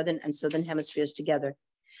of the Northern and Southern hemispheres together.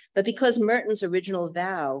 But because Merton's original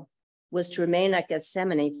vow was to remain at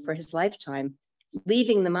Gethsemane for his lifetime,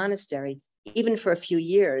 leaving the monastery, even for a few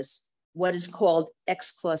years, what is called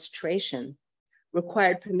exclaustration,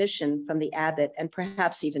 required permission from the abbot and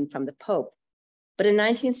perhaps even from the Pope. But in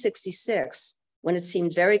 1966, when it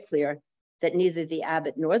seemed very clear that neither the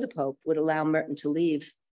abbot nor the Pope would allow Merton to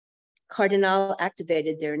leave, Cardenal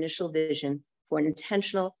activated their initial vision for an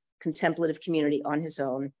intentional contemplative community on his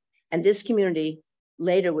own. And this community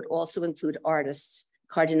later would also include artists.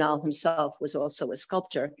 Cardenal himself was also a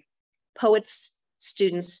sculptor, poets,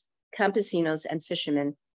 students, campesinos, and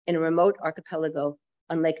fishermen in a remote archipelago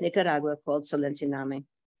on Lake Nicaragua called Salentiname.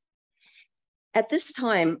 At this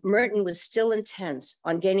time, Merton was still intent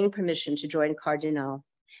on gaining permission to join Cardenal,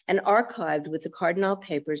 and archived with the Cardenal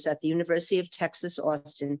papers at the University of Texas,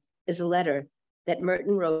 Austin, is a letter that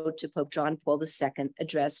Merton wrote to Pope John Paul II,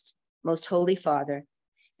 addressed, "Most Holy Father."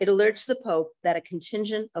 It alerts the Pope that a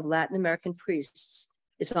contingent of Latin American priests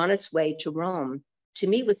is on its way to Rome to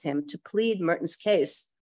meet with him to plead Merton's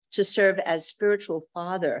case to serve as spiritual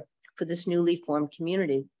father for this newly formed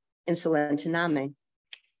community in Salentiname.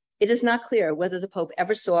 It is not clear whether the Pope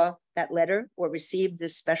ever saw that letter or received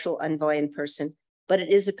this special envoy in person, but it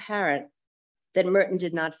is apparent that Merton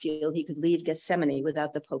did not feel he could leave Gethsemane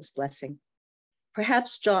without the Pope's blessing.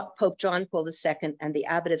 Perhaps Pope John Paul II and the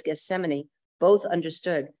Abbot of Gethsemane both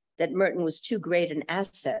understood that Merton was too great an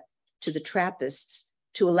asset to the Trappists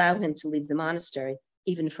to allow him to leave the monastery,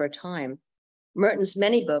 even for a time. Merton's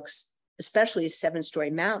many books, especially Seven Story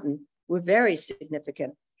Mountain, were very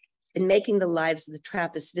significant in making the lives of the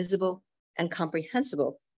Trappists visible and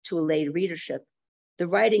comprehensible to a lay readership. The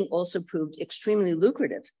writing also proved extremely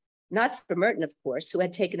lucrative, not for Merton, of course, who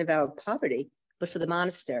had taken a vow of poverty, but for the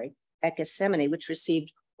monastery at Gethsemane, which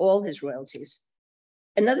received all his royalties.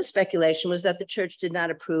 Another speculation was that the church did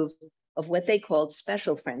not approve of what they called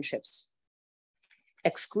special friendships,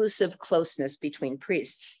 exclusive closeness between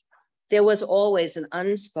priests. There was always an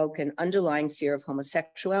unspoken underlying fear of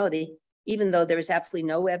homosexuality, even though there is absolutely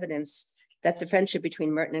no evidence that the friendship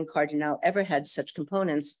between Merton and Cardenal ever had such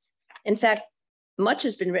components. In fact, much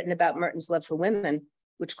has been written about Merton's love for women,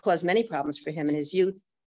 which caused many problems for him in his youth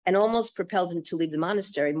and almost propelled him to leave the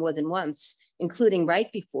monastery more than once, including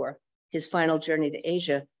right before his final journey to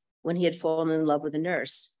Asia, when he had fallen in love with a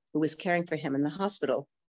nurse who was caring for him in the hospital.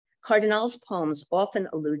 Cardenal's poems often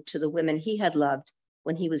allude to the women he had loved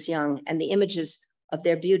when he was young and the images of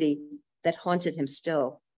their beauty that haunted him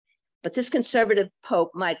still. But this conservative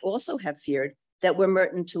Pope might also have feared that were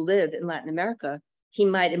Merton to live in Latin America, he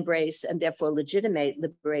might embrace and therefore legitimate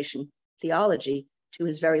liberation theology to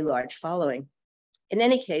his very large following. In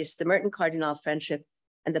any case, the Merton-Cardenal friendship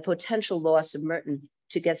and the potential loss of Merton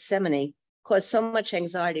to Gethsemane caused so much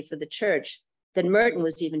anxiety for the church that Merton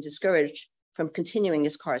was even discouraged from continuing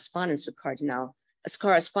his correspondence with Cardenal, a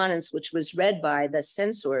correspondence which was read by the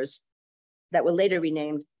censors that were later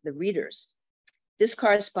renamed the readers. This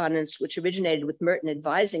correspondence, which originated with Merton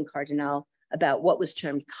advising Cardenal about what was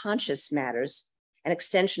termed conscious matters, an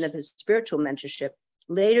extension of his spiritual mentorship,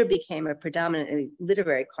 later became a predominantly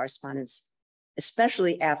literary correspondence,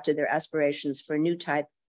 especially after their aspirations for a new type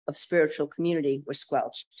of spiritual community were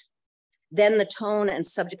squelched. Then the tone and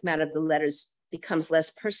subject matter of the letters becomes less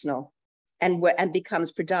personal and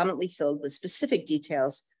becomes predominantly filled with specific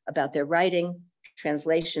details about their writing,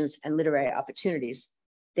 translations, and literary opportunities.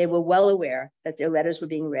 They were well aware that their letters were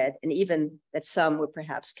being read and even that some were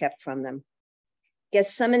perhaps kept from them.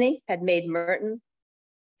 Gethsemane had been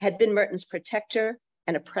Merton's protector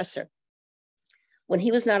and oppressor. When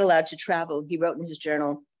he was not allowed to travel, he wrote in his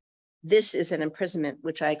journal, "This is an imprisonment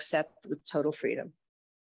which I accept with total freedom."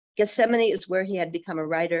 Gethsemane is where he had become a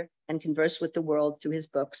writer and conversed with the world through his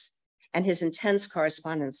books and his intense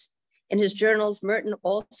correspondence. In his journals, Merton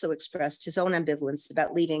also expressed his own ambivalence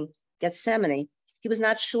about leaving Gethsemane. He was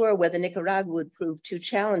not sure whether Nicaragua would prove too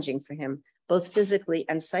challenging for him, both physically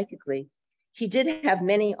and psychically. He did have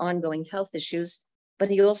many ongoing health issues, but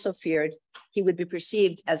he also feared he would be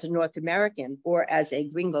perceived as a North American or as a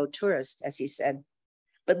gringo tourist, as he said.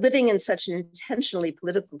 But living in such an intentionally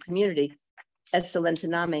political community as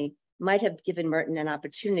Solentiname might have given Merton an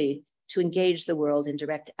opportunity to engage the world in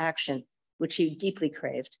direct action, which he deeply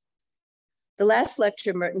craved. The last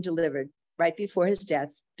lecture Merton delivered right before his death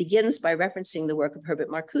begins by referencing the work of Herbert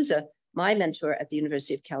Marcuse, my mentor at the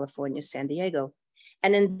University of California, San Diego.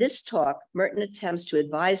 And in this talk, Merton attempts to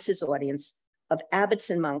advise his audience of abbots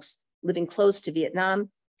and monks living close to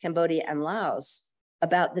Vietnam, Cambodia, and Laos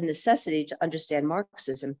about the necessity to understand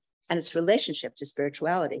Marxism and its relationship to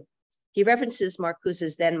spirituality. He references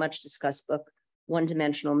Marcuse's then much discussed book,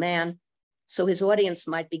 One-Dimensional Man, so his audience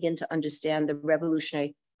might begin to understand the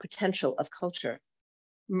revolutionary potential of culture.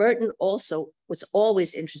 Merton also was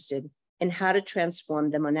always interested in how to transform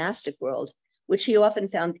the monastic world, which he often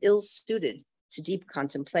found ill-suited to deep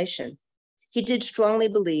contemplation. He did strongly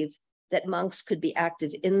believe that monks could be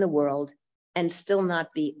active in the world and still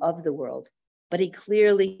not be of the world, but he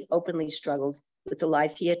clearly openly struggled with the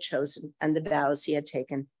life he had chosen and the vows he had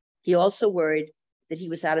taken. He also worried that he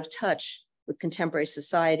was out of touch with contemporary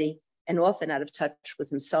society and often out of touch with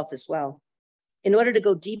himself as well. In order to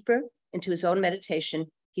go deeper into his own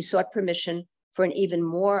meditation, he sought permission for an even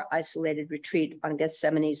more isolated retreat on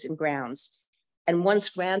Gethsemane's grounds. And once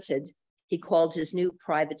granted, he called his new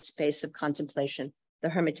private space of contemplation the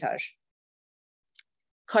Hermitage.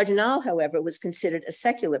 Cardenal, however, was considered a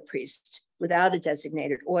secular priest without a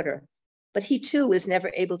designated order, but he too was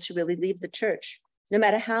never able to really leave the church. No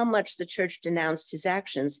matter how much the church denounced his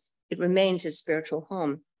actions, it remained his spiritual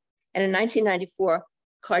home. And in 1994,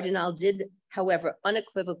 Cardenal did, however,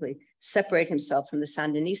 unequivocally separate himself from the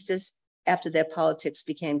Sandinistas after their politics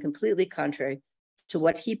became completely contrary to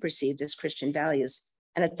what he perceived as Christian values.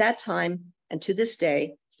 And at that time, and to this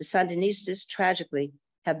day, the Sandinistas tragically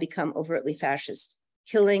have become overtly fascist,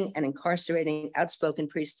 killing and incarcerating outspoken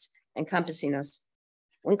priests and campesinos.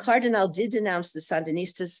 When Cardenal did denounce the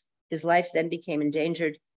Sandinistas, his life then became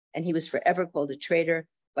endangered, and he was forever called a traitor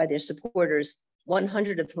by their supporters,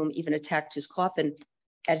 100 of whom even attacked his coffin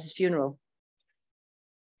at his funeral.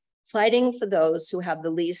 Fighting for those who have the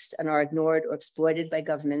least and are ignored or exploited by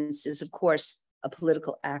governments is, of course, a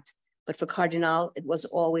political act, but for Cardenal, it was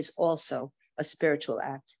always also a spiritual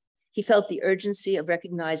act. He felt the urgency of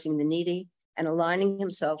recognizing the needy and aligning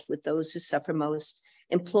himself with those who suffer most,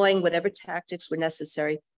 employing whatever tactics were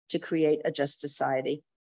necessary to create a just society.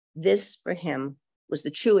 This, for him, was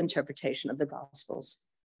the true interpretation of the Gospels.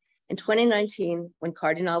 In 2019, when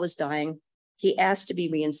Cardenal was dying, he asked to be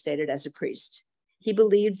reinstated as a priest. He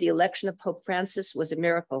believed the election of Pope Francis was a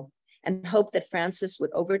miracle and hoped that Francis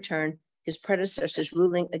would overturn his predecessor's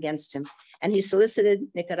ruling against him. And he solicited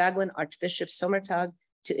Nicaraguan Archbishop Somertag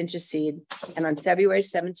to intercede. And on February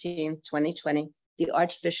 17, 2020, the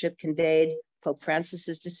Archbishop conveyed Pope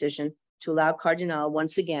Francis's decision to allow Cardenal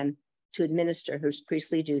once again to administer his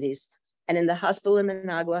priestly duties. And in the hospital in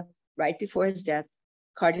Managua, right before his death,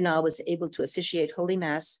 Cardenal was able to officiate Holy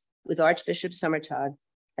Mass with Archbishop Somertag.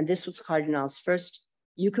 And this was Cardenal's first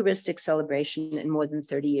Eucharistic celebration in more than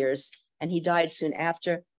 30 years. And he died soon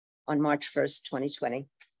after on March 1st, 2020.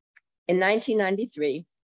 In 1993,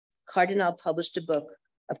 Cardenal published a book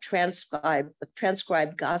of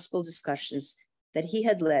transcribed gospel discussions that he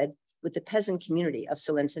had led with the peasant community of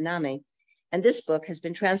Solentiname. And this book has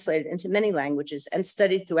been translated into many languages and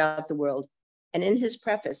studied throughout the world. And in his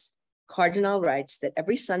preface, Cardenal writes that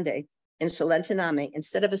every Sunday in Solentiname,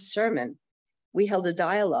 instead of a sermon, we held a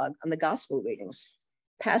dialogue on the gospel readings.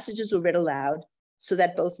 Passages were read aloud so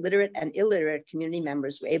that both literate and illiterate community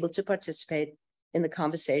members were able to participate in the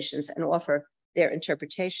conversations and offer their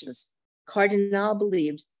interpretations. Cardenal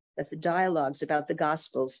believed that the dialogues about the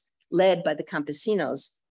gospels led by the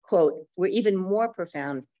campesinos, quote, were even more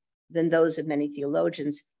profound than those of many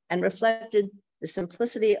theologians and reflected the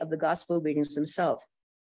simplicity of the gospel readings themselves.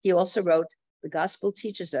 He also wrote, the gospel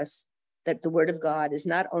teaches us that the word of God is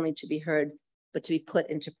not only to be heard, but to be put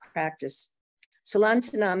into practice.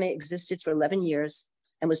 Solentiname existed for 11 years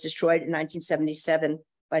and was destroyed in 1977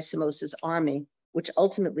 by Somoza's army, which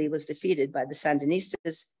ultimately was defeated by the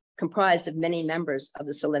Sandinistas, comprised of many members of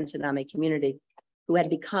the Solentiname community who had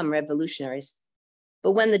become revolutionaries.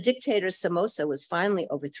 But when the dictator Somoza was finally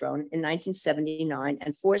overthrown in 1979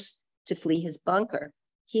 and forced to flee his bunker,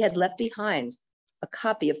 he had left behind a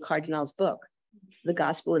copy of Cardenal's book, The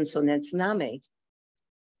Gospel in Solentiname.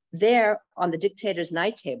 There, on the dictator's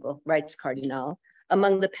night table, writes Cardenal,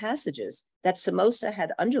 among the passages that Somoza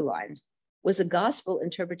had underlined was a gospel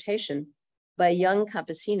interpretation by a young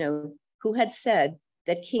campesino who had said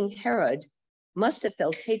that King Herod must have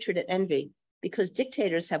felt hatred and envy because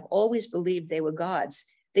dictators have always believed they were gods.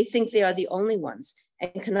 They think they are the only ones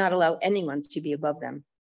and cannot allow anyone to be above them.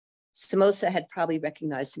 Somoza had probably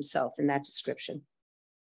recognized himself in that description.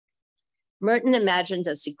 Merton imagined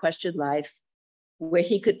a sequestered life where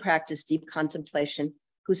he could practice deep contemplation,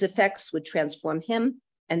 whose effects would transform him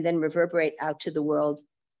and then reverberate out to the world.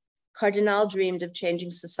 Cardenal dreamed of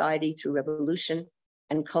changing society through revolution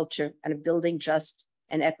and culture and of building just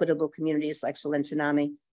and equitable communities like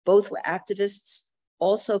Solentiname. Both were activists,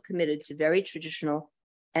 also committed to very traditional,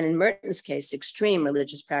 and in Merton's case, extreme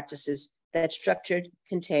religious practices that structured,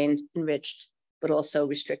 contained, enriched, but also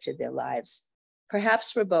restricted their lives.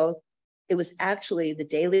 Perhaps for both, it was actually the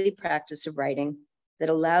daily practice of writing that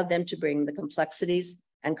allowed them to bring the complexities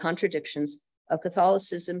and contradictions of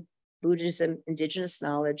Catholicism, Buddhism, indigenous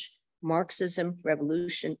knowledge, Marxism,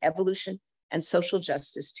 revolution, evolution, and social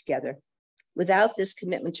justice together. Without this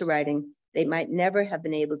commitment to writing, they might never have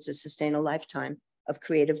been able to sustain a lifetime of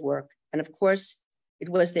creative work. And of course, it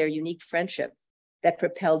was their unique friendship that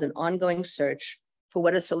propelled an ongoing search for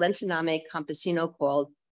what a Solentiname campesino called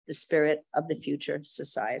the spirit of the future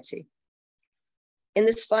society. In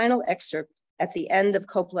this final excerpt, at the end of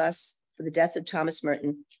Copla's For the Death of Thomas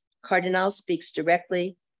Merton, Cardenal speaks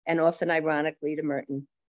directly and often ironically to Merton.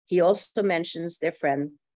 He also mentions their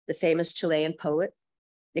friend, the famous Chilean poet,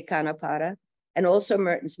 Nicano Para, and also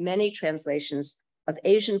Merton's many translations of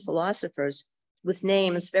Asian philosophers with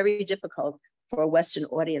names very difficult for a Western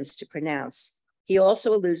audience to pronounce. He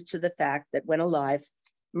also alludes to the fact that when alive,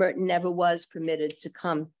 Merton never was permitted to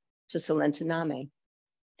come to Solentiname.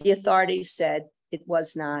 The authorities said it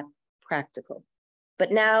was not practical.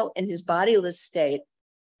 But now, in his bodiless state,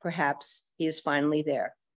 perhaps he is finally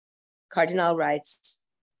there. Cardenal writes,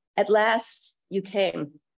 at last you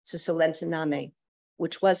came to Solentiname,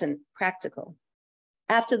 which wasn't practical.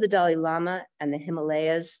 After the Dalai Lama and the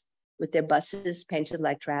Himalayas, with their buses painted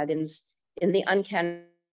like dragons, in the uncanny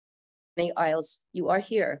isles, you are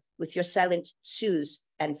here with your silent Tsus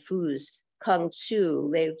and Fus, Kung Tsu,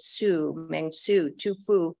 Leu Tsu, Meng Tsu, Tu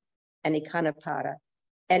Fu, and Ikanapara,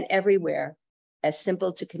 and everywhere, as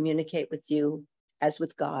simple to communicate with you as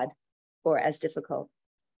with God, or as difficult.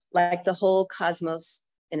 Like the whole cosmos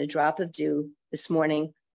in a drop of dew this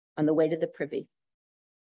morning on the way to the privy.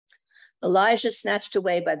 Elijah snatched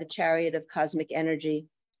away by the chariot of cosmic energy,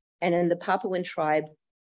 and in the Papuan tribe,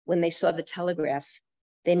 when they saw the telegraph,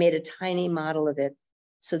 they made a tiny model of it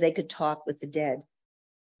so they could talk with the dead.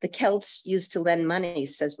 The Celts used to lend money,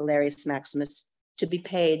 says Valerius Maximus, to be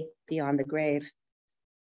paid beyond the grave.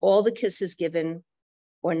 All the kisses given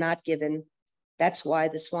or not given, that's why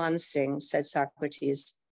the swans sing, said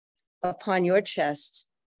Socrates. Upon your chest,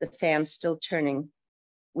 the fan's still turning.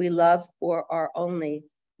 We love or are only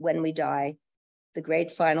when we die, the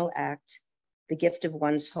great final act, the gift of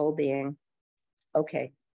one's whole being.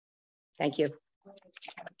 Okay, thank you.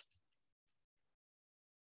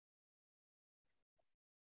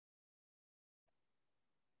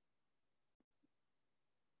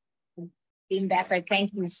 Dean Becker,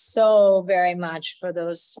 thank you so very much for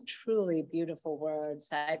those truly beautiful words.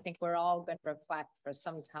 I think we're all going to reflect for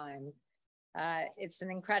some time It's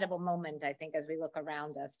an incredible moment, I think, as we look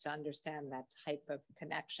around us to understand that type of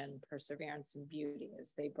connection, perseverance, and beauty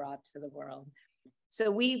as they brought to the world. So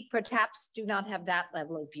we perhaps do not have that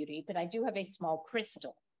level of beauty, but I do have a small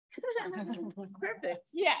crystal. Perfect.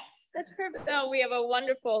 Yes, That's perfect. so we have a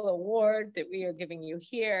wonderful award that we are giving you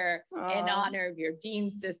here in Aw. honor of your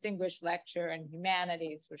Dean's Distinguished Lecture in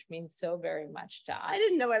Humanities, which means so very much to us. I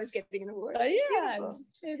didn't know I was getting an award. Oh, It's yeah, beautiful.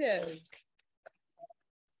 it is.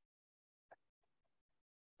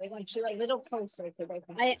 They want you a little closer so they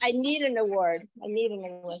can. I need an award. I need an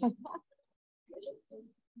award.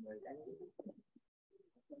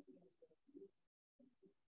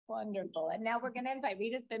 Wonderful. And now we're going to invite,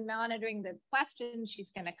 Rita's been monitoring the questions.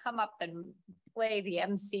 She's going to come up and play the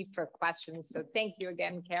MC for questions. So thank you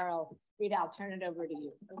again, Carol. Rita, I'll turn it over to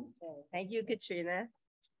you. Okay. Thank you, Katrina.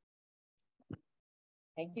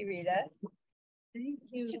 Thank you, Rita. Thank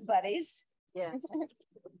you. Two buddies. Yes.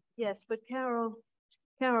 Yes, but Carol,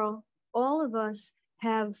 all of us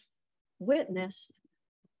have witnessed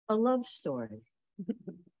a love story.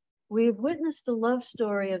 We've witnessed the love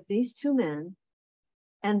story of these two men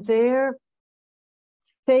and their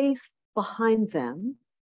faith behind them,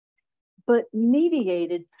 but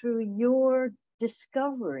mediated through your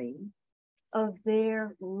discovery of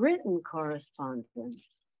their written correspondence.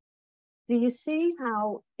 Do you see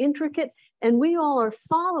how intricate? And we all are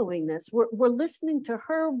following this. We're listening to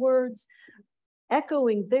her words,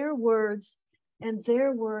 echoing their words, and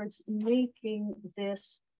their words making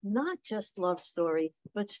this not just love story,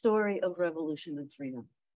 but story of revolution and freedom.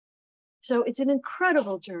 So it's an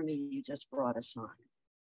incredible journey you just brought us on.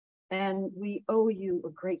 And we owe you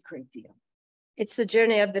a great, great deal. It's the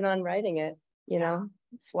journey I've been on writing it, you know,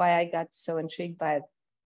 it's why I got so intrigued by it.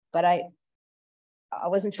 But I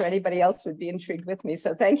wasn't sure anybody else would be intrigued with me.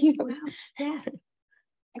 So thank you. Well, yeah.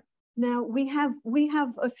 Now we have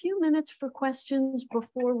a few minutes for questions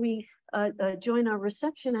before we join our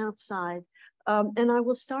reception outside. And I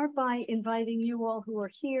will start by inviting you all who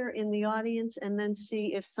are here in the audience and then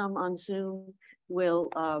see if some on Zoom will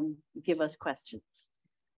give us questions.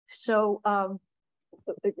 So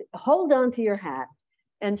hold on to your hat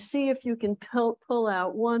and see if you can pull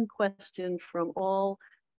out one question from all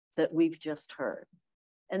that we've just heard.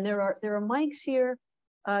 And there are mics here.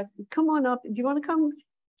 Come on up. Do you want to come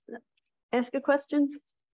ask a question?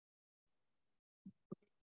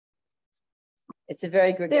 It's a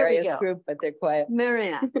very gregarious group, but they're quiet.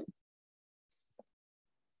 Marianne.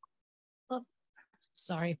 Oh,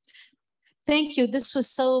 sorry. Thank you. This was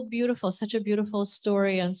so beautiful, such a beautiful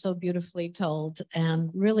story and so beautifully told and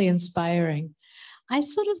really inspiring. I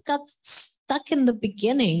sort of got stuck in the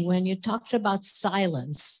beginning when you talked about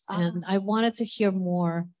silence, and I wanted to hear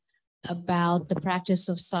more about the practice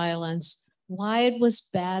of silence, why it was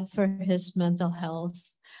bad for his mental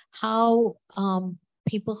health, how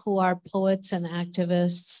people who are poets and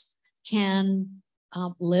activists can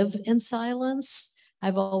live in silence.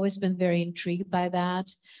 I've always been very intrigued by that.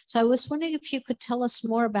 So I was wondering if you could tell us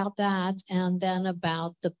more about that, and then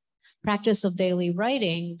about the practice of daily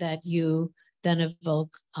writing that you then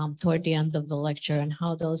evoke toward the end of the lecture, and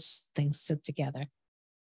how those things sit together.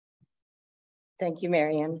 Thank you,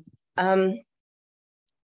 Marianne. Well,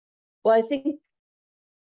 I think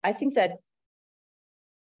that,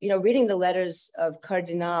 you know, reading the letters of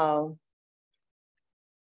Cardenal,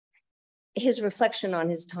 his reflection on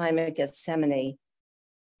his time at Gethsemane,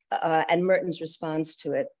 and Merton's response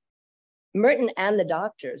to it. Merton and the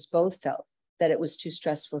doctors both felt that it was too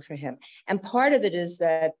stressful for him. And part of it is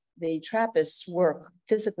that the Trappists work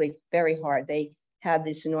physically very hard. They have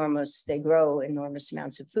this they grow enormous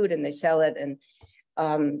amounts of food and they sell it. And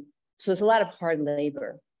so it's a lot of hard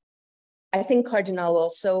labor. I think Cardenal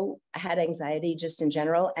also had anxiety just in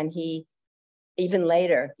general. And he, even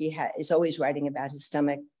later, is always writing about his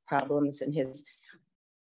stomach problems and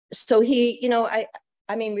so he, you know,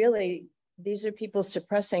 I mean, really, these are people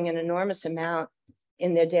suppressing an enormous amount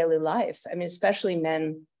in their daily life. I mean, especially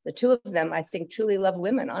men, the two of them, I think, truly love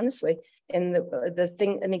women, honestly. And the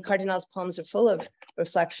thing, I mean, Cardenal's poems are full of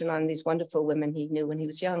reflection on these wonderful women he knew when he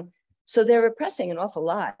was young. So they're repressing an awful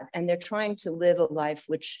lot, and they're trying to live a life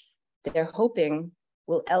which they're hoping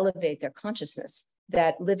will elevate their consciousness,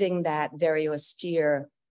 that living that very austere,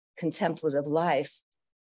 contemplative life.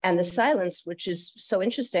 And the silence, which is so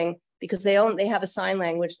interesting, because they have a sign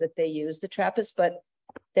language that they use, the Trappists, but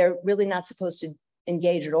they're really not supposed to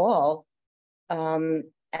engage at all, and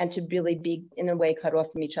to really be, in a way, cut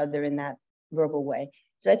off from each other in that verbal way.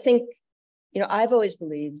 So I think, you know, I've always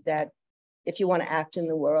believed that if you want to act in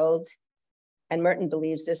the world, and Merton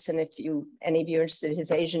believes this, and if any of you are interested, his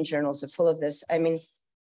Asian journals are full of this. I mean,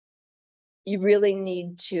 you really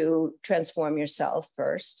need to transform yourself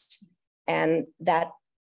first. And that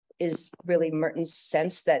is really Merton's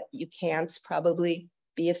sense that you can't probably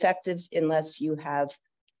be effective unless you have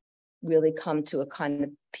really come to a kind of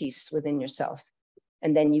peace within yourself.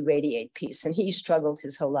 And then you radiate peace. And he struggled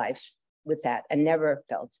his whole life with that and never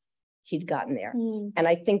felt he'd gotten there. And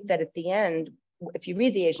I think that at the end, if you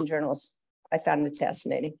read the Asian journals, I found it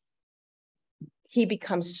fascinating.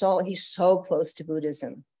 He's so close to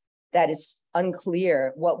Buddhism that it's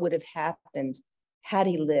unclear what would have happened had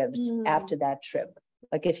he lived after that trip.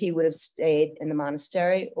 Like if he would have stayed in the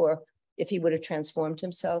monastery or if he would have transformed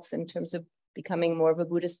himself in terms of becoming more of a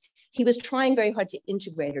Buddhist. He was trying very hard to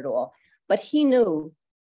integrate it all, but he knew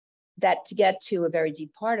that to get to a very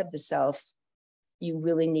deep part of the self, you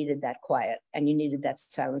really needed that quiet and you needed that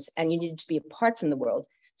silence and you needed to be apart from the world.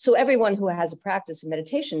 So everyone who has a practice of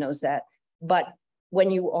meditation knows that, but when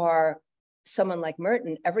you are someone like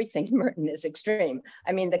Merton, everything Merton is extreme.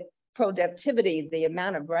 I mean, the productivity, the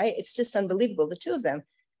amount of it's just unbelievable. The two of them,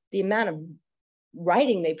 the amount of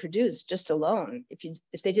writing they produced just alone,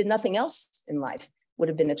 if they did nothing else in life, would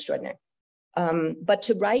have been extraordinary. But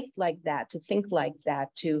to write like that, to think like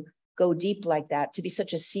that, to go deep like that, to be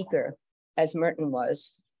such a seeker as Merton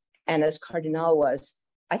was, and as Cardenal was,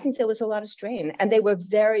 I think there was a lot of strain. And they were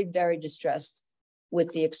very, very distressed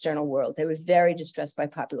with the external world. They were very distressed by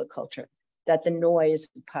popular culture, that the noise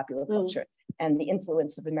of popular culture and the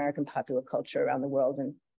influence of American popular culture around the world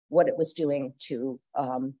and what it was doing to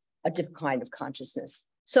a different kind of consciousness.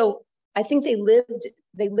 So I think they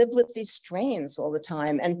lived with these strains all the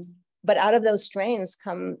time. But out of those strains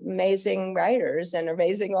come amazing writers and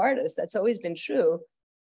amazing artists. That's always been true.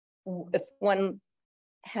 If one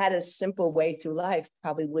had a simple way through life,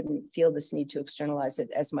 probably wouldn't feel this need to externalize it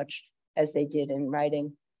as much as they did in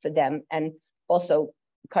writing for them. And also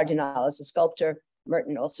Cardenal as a sculptor,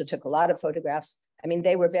 Merton also took a lot of photographs. I mean,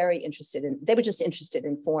 they were just interested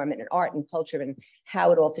in form and in art and culture and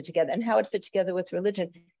how it all fit together and how it fit together with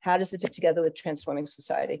religion. How does it fit together with transforming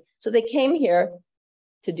society? So they came here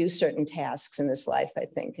to do certain tasks in this life, I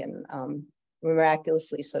think, and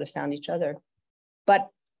miraculously sort of found each other. But,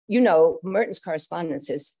 Merton's correspondence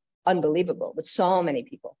is unbelievable with so many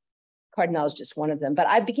people. Cardenal is just one of them, but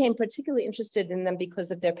I became particularly interested in them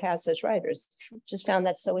because of their past as writers. Just found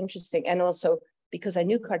that so interesting. And also because I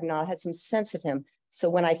knew Cardenal, had some sense of him. So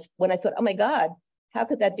when I thought, oh my God, how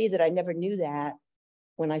could that be that I never knew that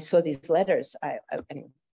when I saw these letters?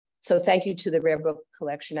 So thank you to the Rare Book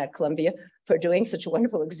Collection at Columbia for doing such a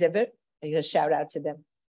wonderful exhibit. I a shout out to them.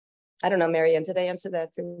 I don't know, Marianne, did I answer that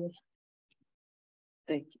for you?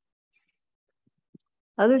 Thank you.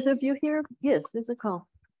 Others of you here? Yes, there's a call.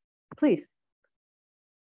 Please.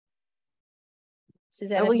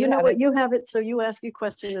 Susanna, well, you know what, you have it, so you ask your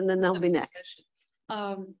question and then they'll be next.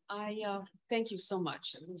 Thank you so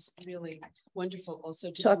much. It was really wonderful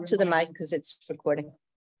also to talk to the mic because it's recording.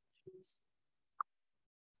 It's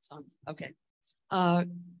on. Okay.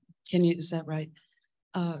 Is that right?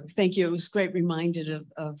 Thank you. It was great reminded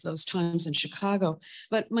of those times in Chicago.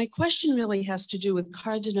 But my question really has to do with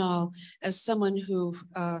Cardenal as someone who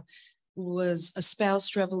was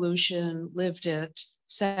espoused revolution, lived it,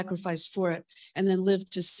 sacrificed for it, and then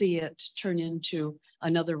lived to see it turn into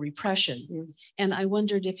another repression. And I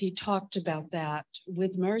wondered if he talked about that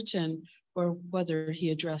with Merton or whether he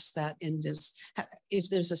addressed that in his, if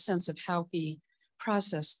there's a sense of how he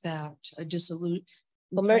processed that dissolution.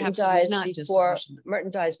 Well, Merton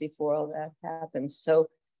dies before all that happens. So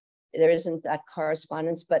there isn't that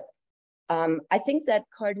correspondence, but I think that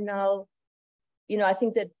Cardenal, I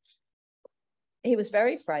think that he was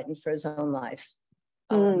very frightened for his own life.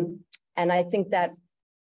 And I think that,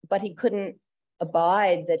 but he couldn't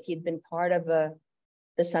abide that he'd been part of the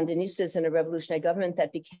Sandinistas in a revolutionary government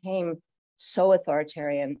that became so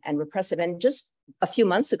authoritarian and repressive. And just a few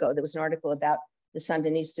months ago, there was an article about the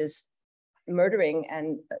Sandinistas murdering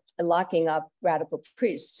and locking up radical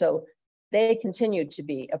priests. So they continued to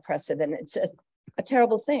be oppressive. And it's a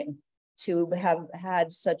terrible thing to have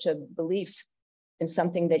had such a belief in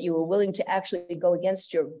something that you were willing to actually go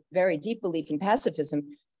against your very deep belief in pacifism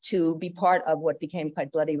to be part of what became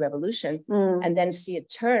quite bloody revolution and then see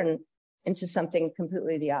it turn into something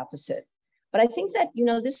completely the opposite. But I think that,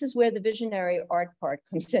 this is where the visionary art part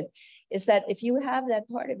comes in, is that if you have that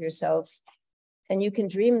part of yourself and you can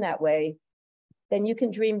dream that way, then you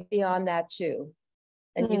can dream beyond that too.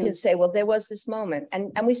 And you can say, well, there was this moment.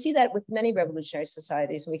 And we see that with many revolutionary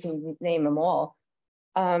societies, we can name them all.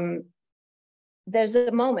 There's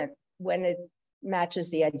a moment when it matches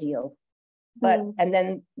the ideal, but and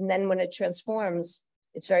then when it transforms,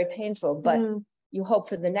 it's very painful, but you hope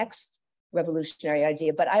for the next revolutionary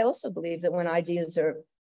idea. But I also believe that when ideas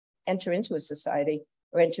enter into a society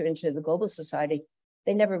or enter into the global society,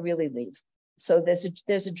 they never really leave. So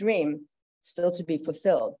there's a dream still to be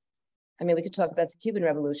fulfilled. I mean, we could talk about the Cuban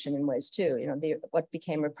Revolution in ways too, you know, what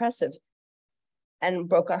became repressive and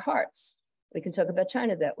broke our hearts. We can talk about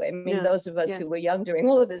China that way. I mean, those of us who were young during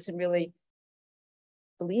all of this and really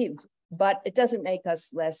believed, but it doesn't make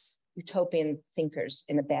us less utopian thinkers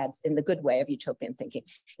in the good way of utopian thinking.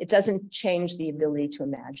 It doesn't change the ability to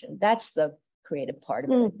imagine. That's the creative part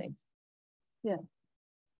of it, I think. Yeah.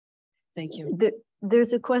 Thank you.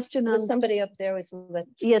 There's a question on somebody up there was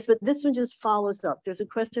yes, but this one just follows up. There's a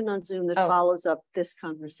question on Zoom that follows up this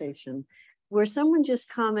conversation, where someone just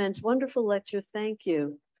comments, "Wonderful lecture, thank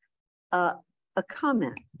you." A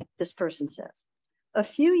comment, this person says, "A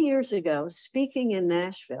few years ago, speaking in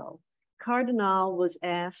Nashville, Cardenal was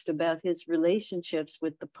asked about his relationships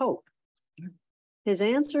with the Pope. His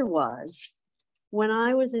answer was, 'When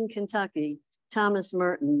I was in Kentucky, Thomas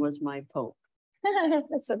Merton was my Pope.'"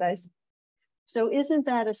 That's so nice. So isn't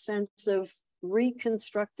that a sense of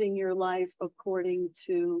reconstructing your life according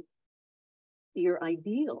to your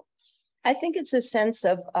ideals? I think it's a sense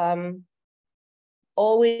of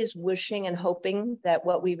always wishing and hoping that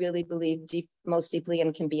what we really believe most deeply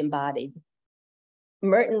in can be embodied.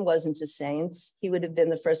 Merton wasn't a saint. He would have been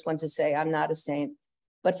the first one to say, "I'm not a saint."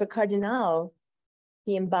 But for Cardenal,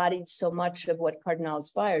 he embodied so much of what Cardenal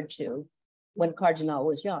aspired to when Cardenal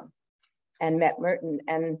was young and met Merton,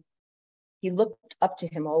 and he looked up to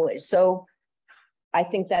him always. So I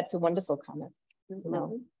think that's a wonderful comment. You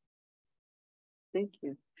know? Thank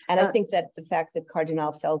you. And I think that the fact that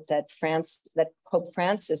Cardenal felt that Pope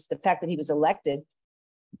Francis, the fact that he was elected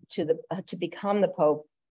to become the Pope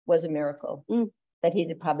was a miracle that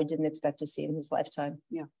he probably didn't expect to see in his lifetime.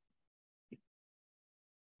 Yeah.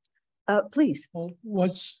 Please.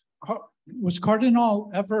 Was Cardenal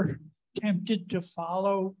ever tempted to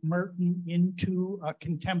follow Merton into a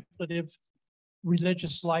contemplative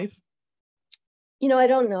religious life? You know, I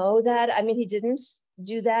don't know that. I mean, he didn't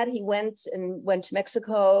do that. He went to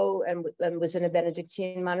Mexico and was in a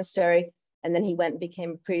Benedictine monastery. And then he went and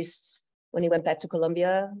became a priest when he went back to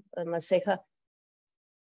Colombia in La Ceja.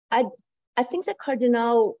 I think that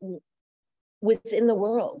Cardenal was in the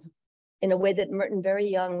world in a way that Merton, very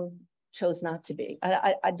young, chose not to be.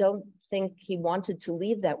 I don't think he wanted to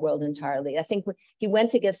leave that world entirely. I think he went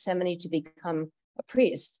to Gethsemane to become a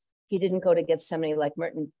priest. He didn't go to Gethsemane like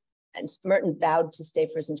Merton, and Merton vowed to stay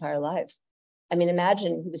for his entire life. I mean,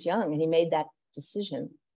 imagine he was young and he made that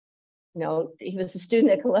decision. You know, he was a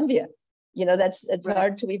student at Columbia. You know, it's right.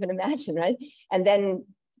 Hard to even imagine, right? And then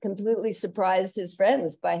completely surprised his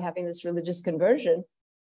friends by having this religious conversion,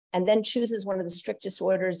 and then chooses one of the strictest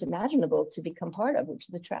orders imaginable to become part of, which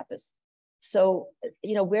is the Trappists. So,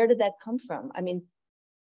 you know, where did that come from? I mean,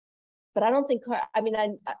 but I don't think,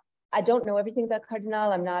 I don't know everything about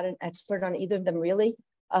Cardenal. I'm not an expert on either of them really,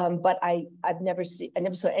 but I never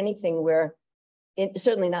saw anything where,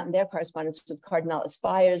 certainly not in their correspondence with Cardenal,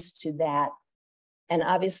 aspires to that. And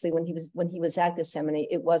obviously when he was at Gethsemane,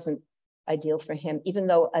 it wasn't ideal for him, even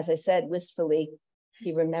though, as I said, wistfully,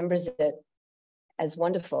 he remembers it as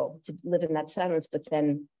wonderful to live in that silence, but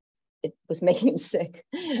then it was making him sick.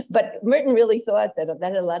 But Merton really thought that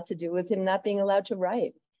had a lot to do with him not being allowed to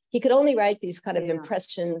write. He could only write these kind of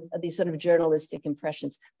these sort of journalistic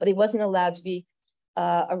impressions, but he wasn't allowed to be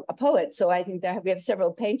a poet. So I think that we have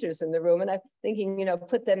several painters in the room, and I'm thinking, you know,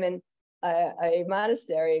 put them in a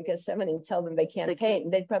monastery in Gethsemane and tell them they can't paint,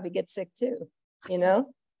 and they'd probably get sick too, you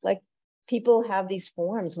know? Like, people have these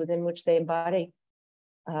forms within which they embody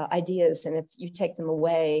ideas, and if you take them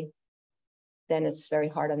away, then it's very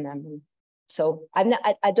hard on them. And so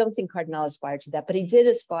I don't think Cardenal aspired to that, but he did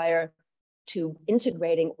aspire to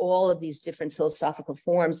integrating all of these different philosophical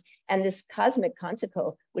forms, and this cosmic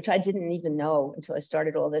canticle, which I didn't even know until I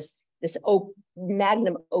started all this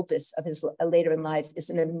magnum opus of his later in life, is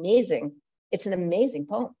an amazing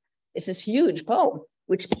poem. It's this huge poem,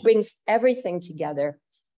 which brings everything together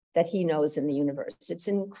that he knows in the universe. It's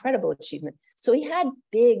an incredible achievement. So he had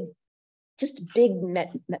big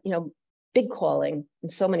calling in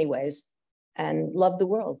so many ways, and loved the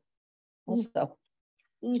world also.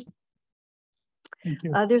 Thank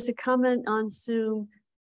you. There's a comment on Zoom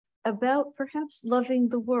about perhaps loving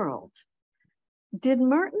the world. Did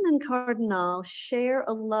Merton and Cardenal share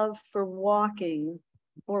a love for walking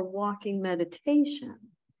or walking meditation?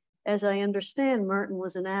 As I understand, Merton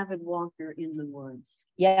was an avid walker in the woods.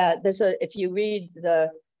 Yeah, if you read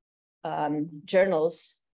the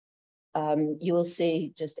journals, you will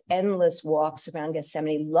see just endless walks around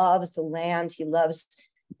Gethsemane. He loves the land. He loves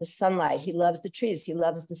the sunlight. He loves the trees. He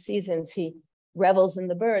loves the seasons. He revels in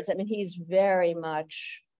the birds. I mean, he's very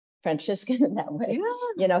much Franciscan in that way. Yeah.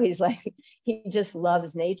 You know, he's like, he just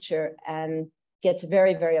loves nature and gets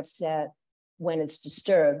very, very upset when it's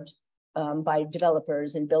disturbed by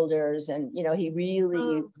developers and builders. And, you know, he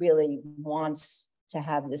really, really wants to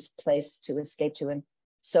have this place to escape to. And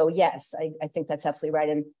so, yes, I think that's absolutely right.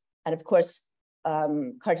 And of course,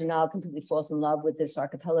 Cardenal completely falls in love with this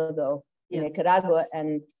archipelago in Nicaragua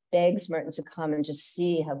and begs Merton to come and just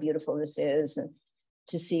see how beautiful this is and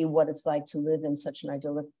to see what it's like to live in such an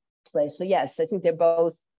idyllic place. So yes, I think they're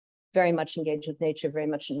both very much engaged with nature, very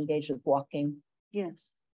much engaged with walking. Yes,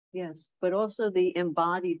 yes, but also the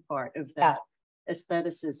embodied part of that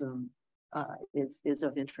aestheticism is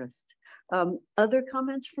of interest. Other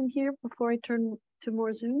comments from here before I turn to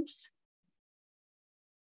more Zooms?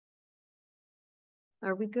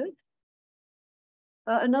 Are we good?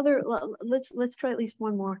 Let's try at least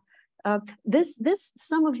one more. This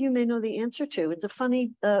some of you may know the answer to. It's a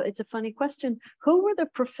funny question. Who were the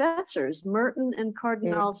professors Merton and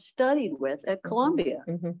Cardenal studied with at Columbia?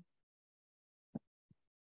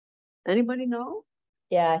 Anybody know?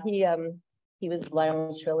 Yeah, he was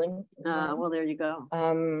Lionel Trilling. Well, there you go.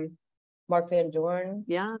 Mark Van Doorn.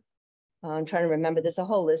 Yeah. I'm trying to remember. There's a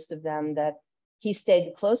whole list of them that he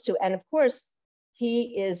stayed close to, and of course,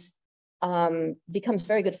 he is becomes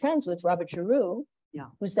very good friends with Robert Giroux. Yeah.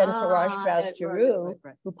 Who's then Farrar Straus Giroux,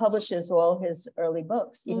 right. who publishes all his early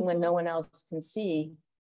books, even when no one else can see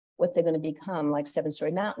what they're going to become, like Seven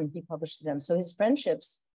Story Mountain, he published them. So his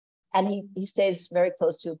friendships, and he stays very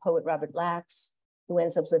close to poet Robert Lax, who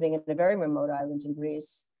ends up living in a very remote island in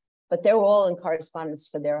Greece. But they're all in correspondence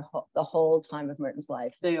for the whole time of Merton's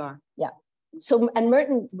life. They are. Yeah. So, and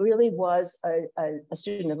Merton really was a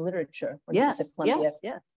student of literature when he was at Columbia.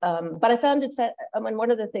 But I found it,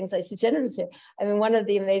 one of the things I see Jennifer's here, I mean, one of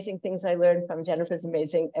the amazing things I learned from Jennifer's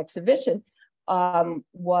amazing exhibition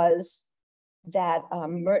was that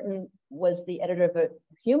Merton was the editor of a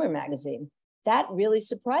humor magazine. That really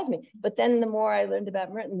surprised me. But then the more I learned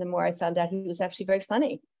about Merton, the more I found out he was actually very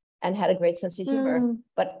funny and had a great sense of humor.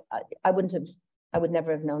 But I would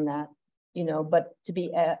never have known that, you know, but to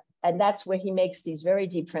be and that's where he makes these very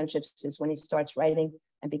deep friendships, is when he starts writing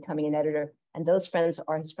and becoming an editor. And those friends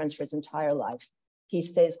are his friends for his entire life. He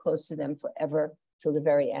stays close to them forever till the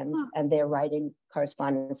very end. And their writing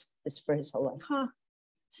correspondence is for his whole life.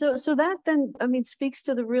 So that then, I mean, speaks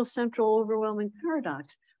to the real central overwhelming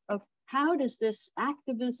paradox of how does this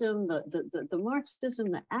activism, the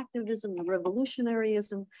Marxism, the activism, the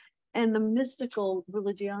revolutionaryism, and the mystical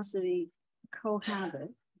religiosity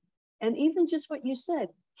cohabit? And even just what you said,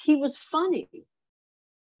 he was funny,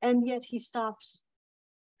 and yet he stops.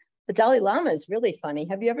 The Dalai Lama is really funny.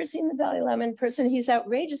 Have you ever seen the Dalai Lama in person? He's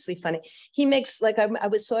outrageously funny. He makes, like, I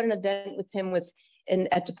saw an event with him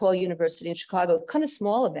at DePaul University in Chicago, kind of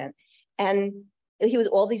small event. And he was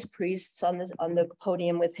all these priests on the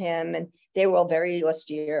podium with him, and they were all very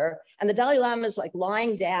austere. And the Dalai Lama is like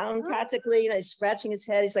lying down practically, and he's scratching his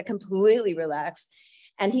head. He's like completely relaxed.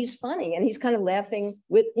 And he's funny, and he's kind of laughing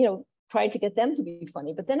with, you know, trying to get them to be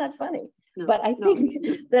funny, but they're not funny. But I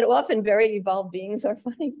think that often very evolved beings are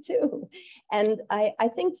funny too. And I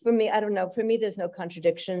think for me, I don't know, for me, there's no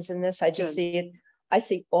contradictions in this. I just see it, I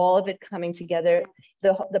see all of it coming together.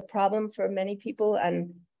 The problem for many people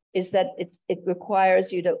is that it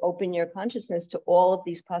requires you to open your consciousness to all of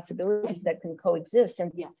these possibilities that can coexist.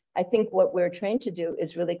 And I think what we're trained to do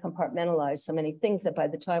is really compartmentalize so many things that by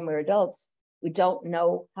the time we're adults, we don't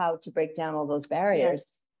know how to break down all those barriers.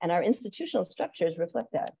 And our institutional structures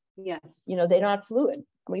reflect that. Yes. You know, they're not fluid.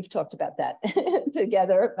 We've talked about that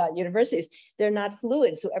together about universities. They're not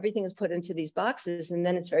fluid. So everything is put into these boxes. And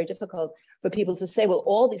then it's very difficult for people to say, well,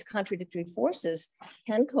 all these contradictory forces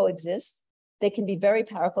can coexist. They can be very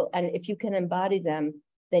powerful. And if you can embody them,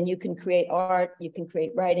 then you can create art, you can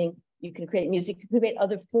create writing, you can create music, you can create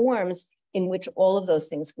other forms in which all of those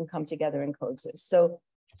things can come together and coexist. So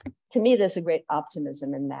to me, there's a great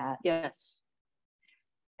optimism in that. Yes.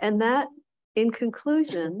 And that, in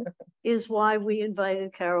conclusion, is why we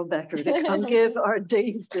invited Carol Becker to come give our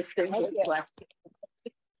Dean's Distinguished lecture.